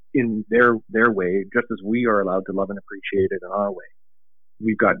in their way, just as we are allowed to love and appreciate it in our way.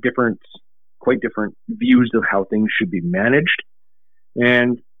 We've got quite different views of how things should be managed,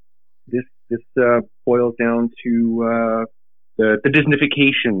 and this boils down to the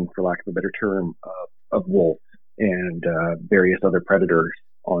Disneyfication, for lack of a better term, of wolves and various other predators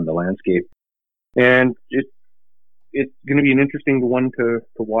on the landscape. And it's going to be an interesting one to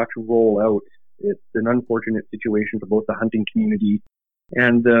watch roll out. It's an unfortunate situation for both the hunting community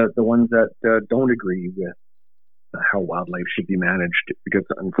and the ones that don't agree with how wildlife should be managed, because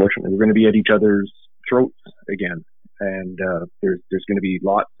unfortunately we're going to be at each other's throats again. And there's going to be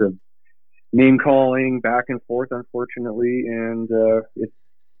lots of name calling back and forth, unfortunately, and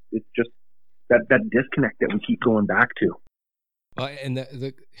it's just that disconnect that we keep going back to. And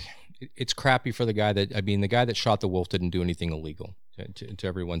it's crappy for the guy that shot the wolf didn't do anything illegal. To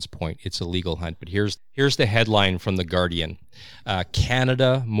everyone's point, it's a legal hunt. But here's the headline from The Guardian.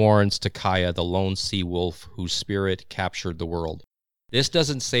 Canada mourns Takaya, the lone sea wolf whose spirit captured the world. This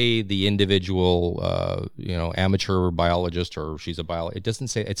doesn't say the individual, amateur biologist or she's a biologist. It doesn't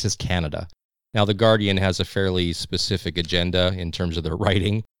say, it says Canada. Now, The Guardian has a fairly specific agenda in terms of their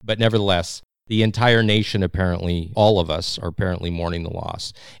writing, but nevertheless, the entire nation, apparently, all of us are apparently mourning the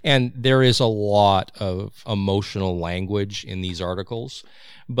loss. And there is a lot of emotional language in these articles,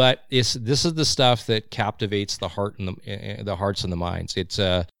 but this is the stuff that captivates the heart and the hearts and the minds. It's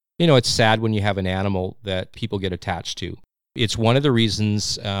it's sad when you have an animal that people get attached to. It's one of the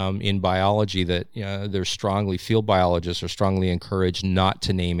reasons in biology that field biologists are strongly encouraged not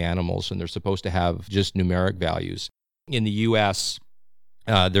to name animals, and they're supposed to have just numeric values. In the U.S.,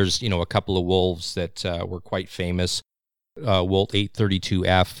 there's a couple of wolves that were quite famous. Wolf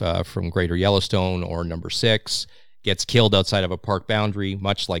 832F from Greater Yellowstone, or number 6, gets killed outside of a park boundary,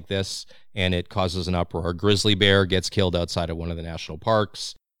 much like this, and it causes an uproar. A grizzly bear gets killed outside of one of the national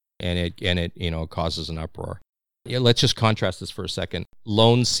parks, and it causes an uproar. Yeah, let's just contrast this for a second.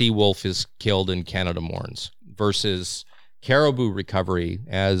 Lone sea wolf is killed in Canada mourns versus caribou recovery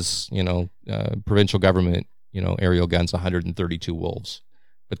as, provincial government, aerial guns, 132 wolves,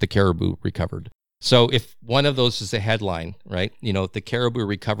 but the caribou recovered. So if one of those is a headline, right, if the caribou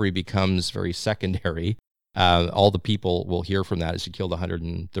recovery becomes very secondary, all the people will hear from that is you killed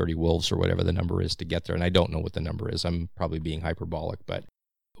 130 wolves or whatever the number is to get there. And I don't know what the number is. I'm probably being hyperbolic, but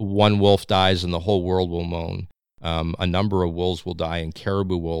one wolf dies and the whole world will moan. A number of wolves will die, and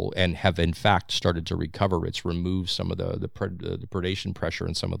caribou will, and have in fact started to recover. It's removed some of the predation pressure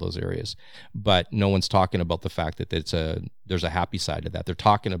in some of those areas, but no one's talking about the fact that there's a happy side to that. They're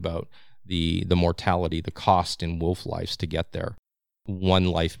talking about the mortality, the cost in wolf lives to get there. One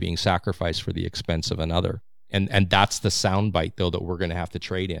life being sacrificed for the expense of another, and that's the soundbite though that we're going to have to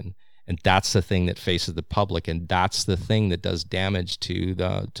trade in. And that's the thing that faces the public, and that's the thing that does damage to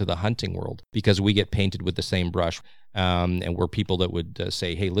the hunting world, because we get painted with the same brush, and we're people that would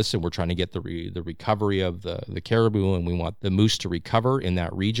say, "Hey, listen, we're trying to get the recovery of the caribou, and we want the moose to recover in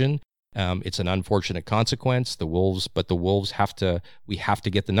that region." It's an unfortunate consequence. But the wolves we have to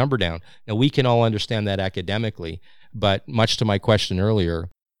get the number down. Now we can all understand that academically, but much to my question earlier,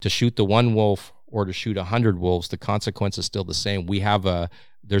 to shoot the one wolf or to shoot 100 wolves, the consequence is still the same.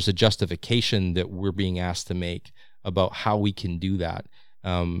 There's a justification that we're being asked to make about how we can do that,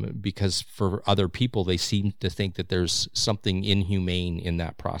 because for other people, they seem to think that there's something inhumane in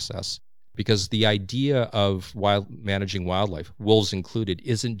that process. Because the idea of managing wildlife, wolves included,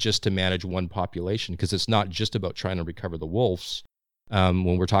 isn't just to manage one population, because it's not just about trying to recover the wolves.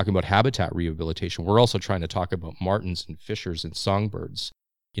 When we're talking about habitat rehabilitation, we're also trying to talk about martins and fishers and songbirds,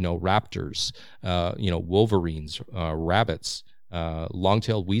 raptors, wolverines, rabbits,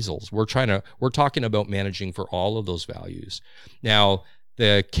 long-tailed weasels. We're talking about managing for all of those values. Now,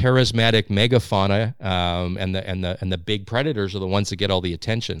 the charismatic megafauna and the big predators are the ones that get all the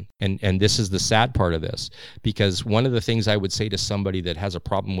attention. And this is the sad part of this, because one of the things I would say to somebody that has a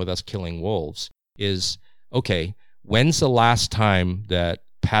problem with us killing wolves is, okay, when's the last time that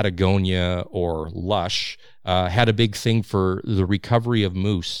Patagonia or Lush had a big thing for the recovery of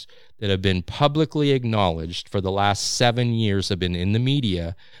moose that have been publicly acknowledged for the last 7 years, have been in the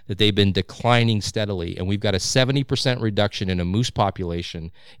media, that they've been declining steadily. And we've got a 70% reduction in a moose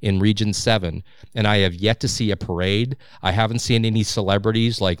population in Region 7. And I have yet to see a parade. I haven't seen any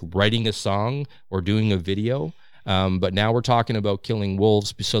celebrities like writing a song or doing a video. But now we're talking about killing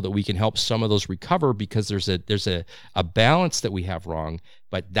wolves so that we can help some of those recover, because there's a balance that we have wrong,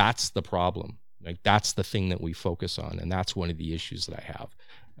 but that's the problem. Like, that's the thing that we focus on, and that's one of the issues that I have.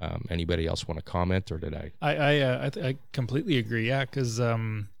 Anybody else want to comment, or did I? I completely agree. Yeah, because I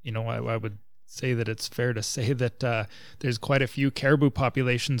would say that it's fair to say that there's quite a few caribou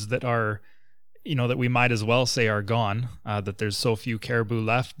populations that are, that we might as well say are gone. That there's so few caribou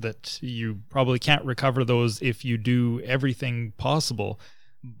left that you probably can't recover those if you do everything possible.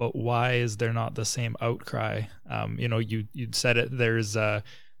 But why is there not the same outcry? You said it.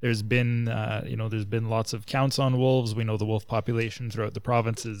 There's been lots of counts on wolves. We know the wolf population throughout the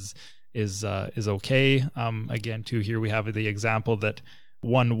province is okay. Again, too, here we have the example that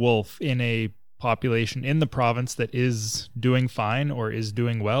one wolf in a population in the province that is doing fine or is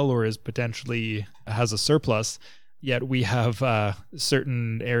doing well or is potentially has a surplus, yet we have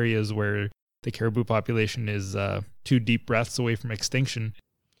certain areas where the caribou population is 2 deep breaths away from extinction.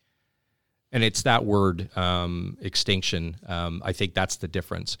 And it's that word, extinction. I think that's the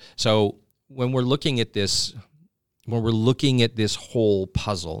difference. So when we're looking at this, when we're looking at this whole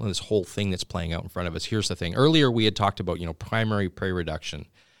puzzle and this whole thing that's playing out in front of us, here's the thing. Earlier, we had talked about, primary prey reduction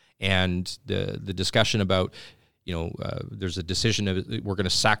and the discussion about, there's a decision of we're going to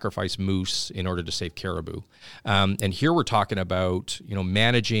sacrifice moose in order to save caribou. And here we're talking about,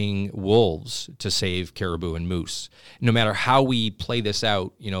 managing wolves to save caribou and moose. No matter how we play this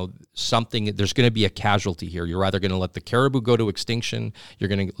out, there's going to be a casualty here. You're either going to let the caribou go to extinction, you're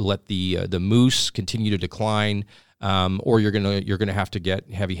going to let the moose continue to decline, or you're going to have to get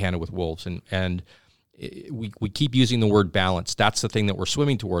heavy-handed with wolves. And we keep using the word balance. That's the thing that we're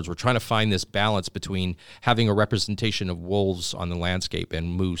swimming towards. We're trying to find this balance between having a representation of wolves on the landscape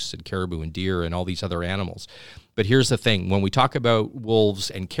and moose and caribou and deer and all these other animals. But here's the thing. When we talk about wolves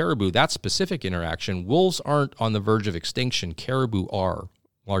and caribou, that specific interaction, wolves aren't on the verge of extinction. Caribou are,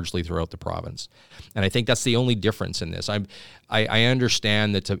 largely throughout the province. And I think that's the only difference in this. I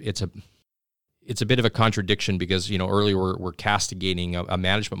understand that it's a bit of a contradiction because, earlier we're castigating a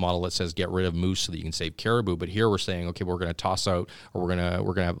management model that says get rid of moose so that you can save caribou. But here we're saying, okay, we're going to toss out, or we're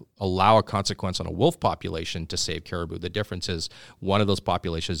going to allow a consequence on a wolf population to save caribou. The difference is one of those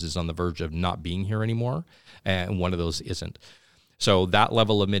populations is on the verge of not being here anymore, and one of those isn't. So that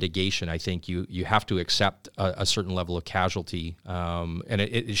level of mitigation, I think you have to accept a certain level of casualty, and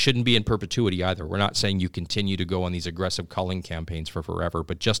it shouldn't be in perpetuity either. We're not saying you continue to go on these aggressive culling campaigns for forever,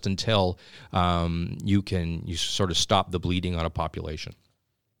 but just until you sort of stop the bleeding on a population.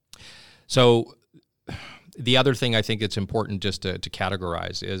 So the other thing I think it's important just to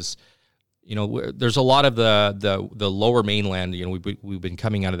categorize is, there's a lot of the lower mainland. We've been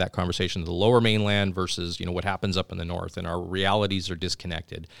coming out of that conversation, the lower mainland versus what happens up in the north, and our realities are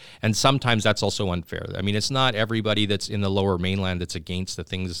disconnected. And sometimes that's also unfair. I mean, it's not everybody that's in the lower mainland that's against the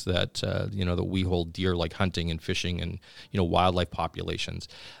things that that we hold dear, like hunting and fishing and wildlife populations.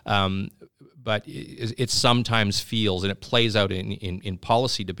 But it sometimes feels, and it plays out in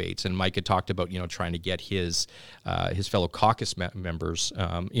policy debates. And Mike had talked about trying to get his fellow caucus members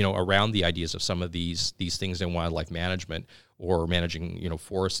around the ideas of some of these things in wildlife management or managing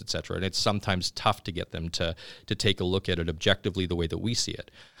forests, et cetera. And it's sometimes tough to get them to take a look at it objectively the way that we see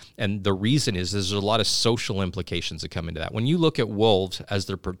it. And the reason is there's a lot of social implications that come into that. When you look at wolves as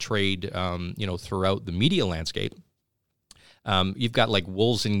they're portrayed throughout the media landscape, you've got like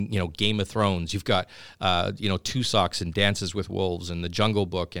wolves in Game of Thrones. You've got Tussoks and Dances with Wolves and The Jungle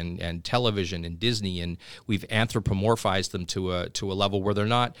Book and television and Disney, and we've anthropomorphized them to a level where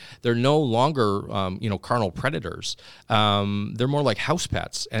they're no longer carnal predators. They're more like house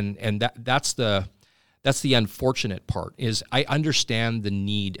pets, and that's the unfortunate part. Is I understand the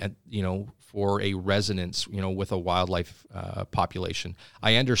need for a resonance, with a wildlife population.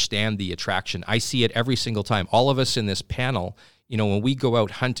 I understand the attraction. I see it every single time. All of us in this panel, when we go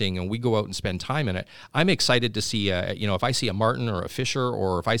out hunting and we go out and spend time in it, I'm excited to see, if I see a martin or a fisher,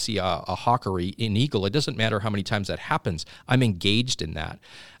 or if I see a hawk or an eagle, it doesn't matter how many times that happens. I'm engaged in that.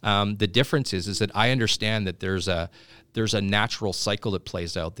 The difference is that I understand that there's a natural cycle that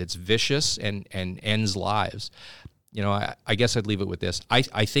plays out that's vicious and ends lives. I guess I'd leave it with this.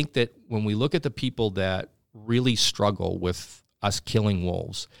 I think that when we look at the people that really struggle with us killing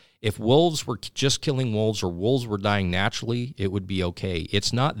wolves, if wolves were just killing wolves or wolves were dying naturally, it would be okay.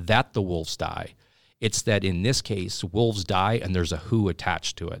 It's not that the wolves die. It's that in this case, wolves die and there's a who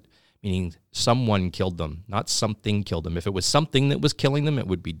attached to it, meaning someone killed them, not something killed them. If it was something that was killing them, it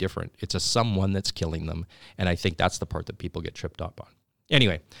would be different. It's a someone that's killing them, and I think that's the part that people get tripped up on.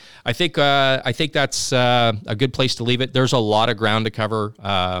 Anyway, I think that's a good place to leave it. There's a lot of ground to cover.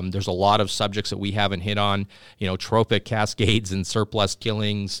 There's a lot of subjects that we haven't hit on, trophic cascades and surplus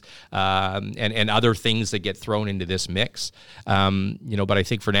killings, and other things that get thrown into this mix. But I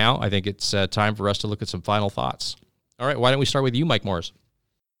think for now, I think it's time for us to look at some final thoughts. All right, why don't we start with you, Mike Morris?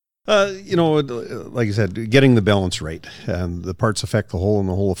 Like I said, getting the balance right. The parts affect the whole and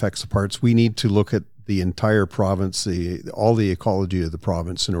the whole affects the parts. We need to look at the entire province, all the ecology of the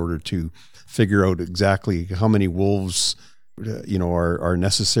province, in order to figure out exactly how many wolves, are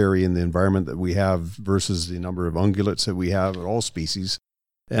necessary in the environment that we have versus the number of ungulates that we have at all species.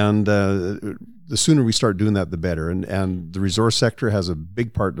 And the sooner we start doing that, the better. And the resource sector has a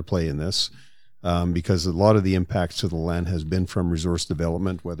big part to play in this, because a lot of the impacts to the land has been from resource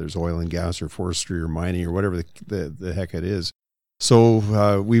development, whether it's oil and gas or forestry or mining or whatever the heck it is.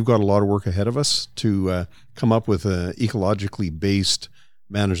 So we've got a lot of work ahead of us to come up with an ecologically based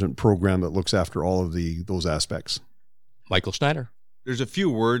management program that looks after all of those aspects. Michael Schneider. There's a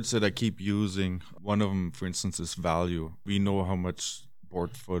few words that I keep using. One of them, for instance, is value. We know how much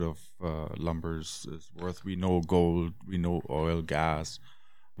board foot of lumber is worth. We know gold. We know oil, gas.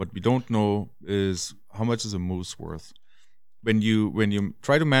 What we don't know is how much is a moose worth. When you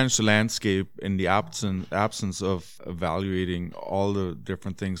try to manage the landscape in the absence of evaluating all the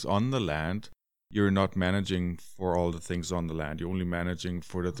different things on the land, you're not managing for all the things on the land. You're only managing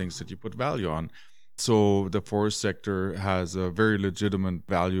for the things that you put value on. So the forest sector has a very legitimate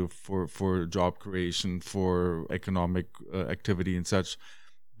value for job creation, for economic activity and such.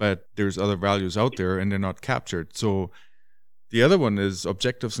 But there's other values out there and they're not captured. So the other one is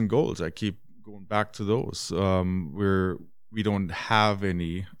objectives and goals. I keep going back to those. We don't have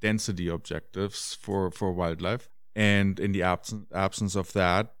any density objectives for wildlife. And in the absence of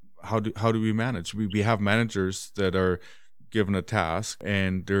that, how do we manage? We have managers that are given a task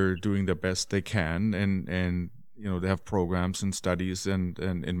and they're doing the best they can, and they have programs and studies and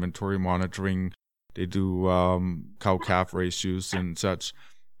inventory monitoring. They do cow-calf ratios and such.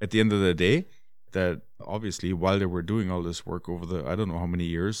 At the end of the day, that obviously while they were doing all this work over the I don't know how many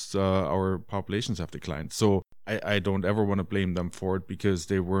years, our populations have declined. So I don't ever want to blame them for it, because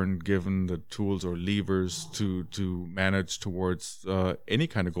they weren't given the tools or levers to manage towards any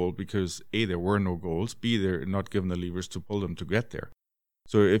kind of goal, because A, there were no goals, B, they're not given the levers to pull them to get there.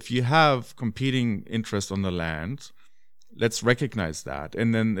 So if you have competing interests on the land, let's recognize that.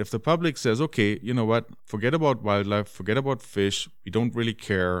 And then if the public says, okay, you know what, forget about wildlife, forget about fish, we don't really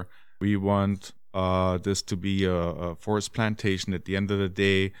care, we want this to be a forest plantation at the end of the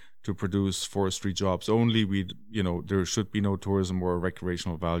day, to produce forestry jobs only, there should be no tourism or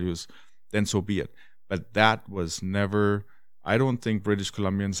recreational values, then so be it. But that was never, I don't think British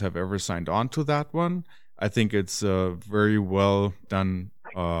Columbians have ever signed on to that one. I think it's a very well done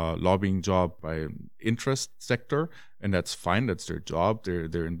lobbying job by an interest sector, and that's fine, that's their job,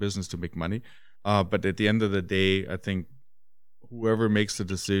 they're in business to make money. But at the end of the day, I think whoever makes the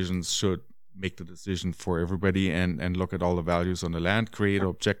decisions should make the decision for everybody and look at all the values on the land, create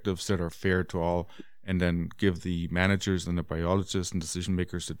objectives that are fair to all, and then give the managers and the biologists and decision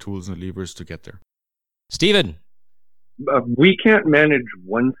makers the tools and the levers to get there. Stephen? We can't manage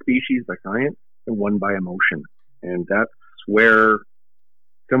one species by science and one by emotion. And that's where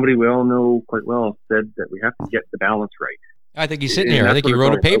somebody we all know quite well said that we have to get the balance right. I think he's sitting here. I think he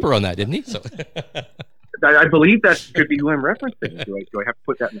wrote a paper on that, didn't he? So. I believe that could be who I'm referencing. Do I have to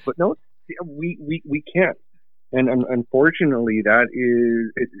put that in the footnotes? We can't. And unfortunately,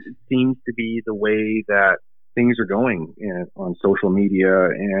 it seems to be the way that things are going on social media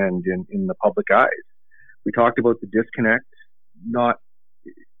and in the public eyes. We talked about the disconnect.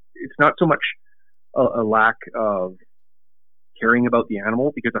 It's not so much a lack of caring about the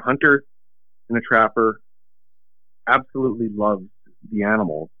animal, because a hunter and a trapper absolutely loves the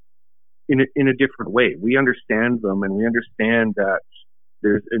animals in a different way. We understand them, and we understand that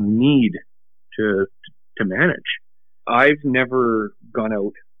there's a need to manage. I've never gone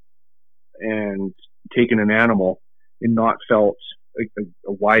out and taken an animal and not felt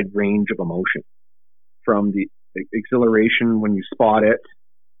a wide range of emotion, from the exhilaration when you spot it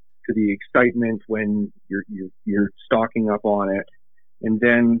to the excitement when you're stalking up on it. And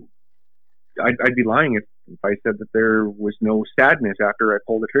then I'd be lying if I said that there was no sadness after I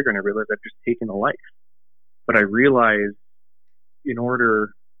pulled the trigger and I realized I've just taken a life. But I realized in order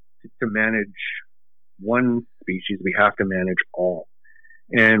to manage one species, we have to manage all.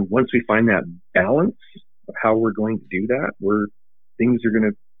 And once we find that balance of how we're going to do that, things are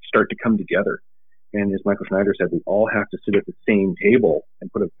going to start to come together. And as Michael Schneider said, we all have to sit at the same table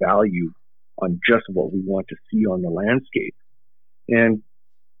and put a value on just what we want to see on the landscape. And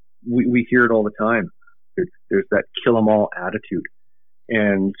we hear it all the time. There's that kill 'em all attitude.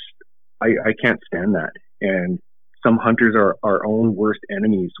 And I can't stand that. And some hunters are our own worst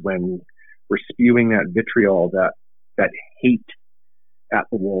enemies when we're spewing that vitriol, that hate at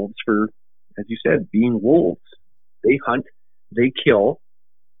the wolves for, as you said, being wolves. They hunt, they kill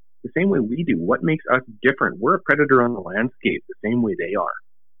the same way we do. What makes us different? We're a predator on the landscape the same way they are.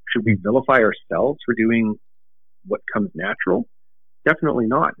 Should we vilify ourselves for doing what comes natural? Definitely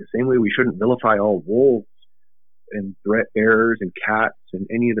not. The same way we shouldn't vilify all wolves and bears and cats and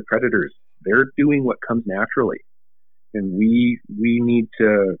any of the predators. They're doing what comes naturally. And we need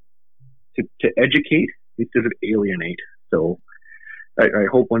to educate instead of alienate. So I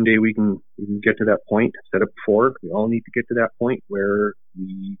hope one day we can get to that point. I've said it before, we all need to get to that point where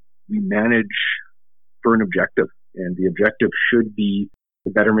we manage for an objective. And the objective should be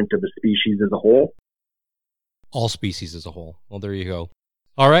the betterment of the species as a whole. All species as a whole. Well, there you go.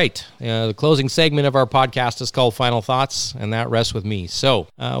 All right. The closing segment of our podcast is called Final Thoughts, and that rests with me. So,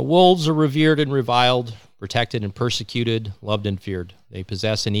 wolves are revered and reviled, protected and persecuted, loved and feared. They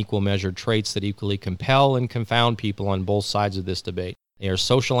possess in equal measure traits that equally compel and confound people on both sides of this debate. They are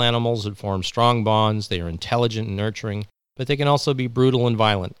social animals that form strong bonds. They are intelligent and nurturing, but they can also be brutal and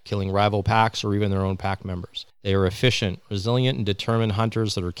violent, killing rival packs or even their own pack members. They are efficient, resilient, and determined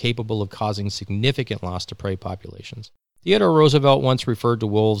hunters that are capable of causing significant loss to prey populations. Theodore Roosevelt once referred to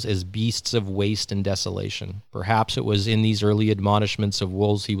wolves as beasts of waste and desolation. Perhaps it was in these early admonishments of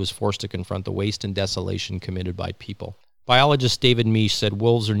wolves he was forced to confront the waste and desolation committed by people. Biologist David Meesh said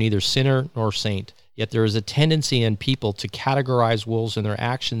wolves are neither sinner nor saint, yet there is a tendency in people to categorize wolves and their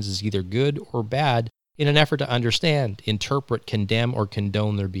actions as either good or bad in an effort to understand, interpret, condemn, or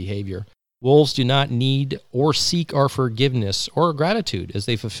condone their behavior. Wolves do not need or seek our forgiveness or gratitude as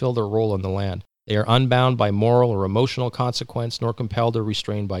they fulfill their role on the land. They are unbound by moral or emotional consequence, nor compelled or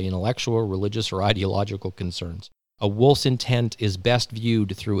restrained by intellectual, religious, or ideological concerns. A wolf's intent is best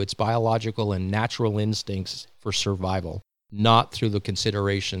viewed through its biological and natural instincts for survival, not through the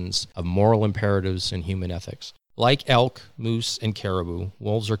considerations of moral imperatives and human ethics. Like elk, moose, and caribou,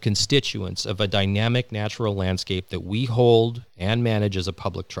 wolves are constituents of a dynamic natural landscape that we hold and manage as a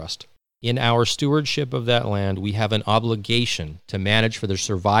public trust. In our stewardship of that land, we have an obligation to manage for the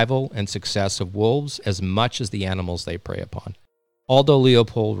survival and success of wolves as much as the animals they prey upon. Aldo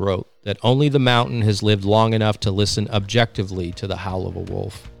Leopold wrote that only the mountain has lived long enough to listen objectively to the howl of a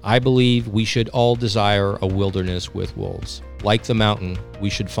wolf. I believe we should all desire a wilderness with wolves. Like the mountain, we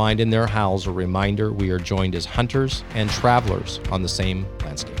should find in their howls a reminder we are joined as hunters and travelers on the same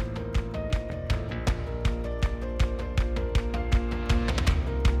landscape.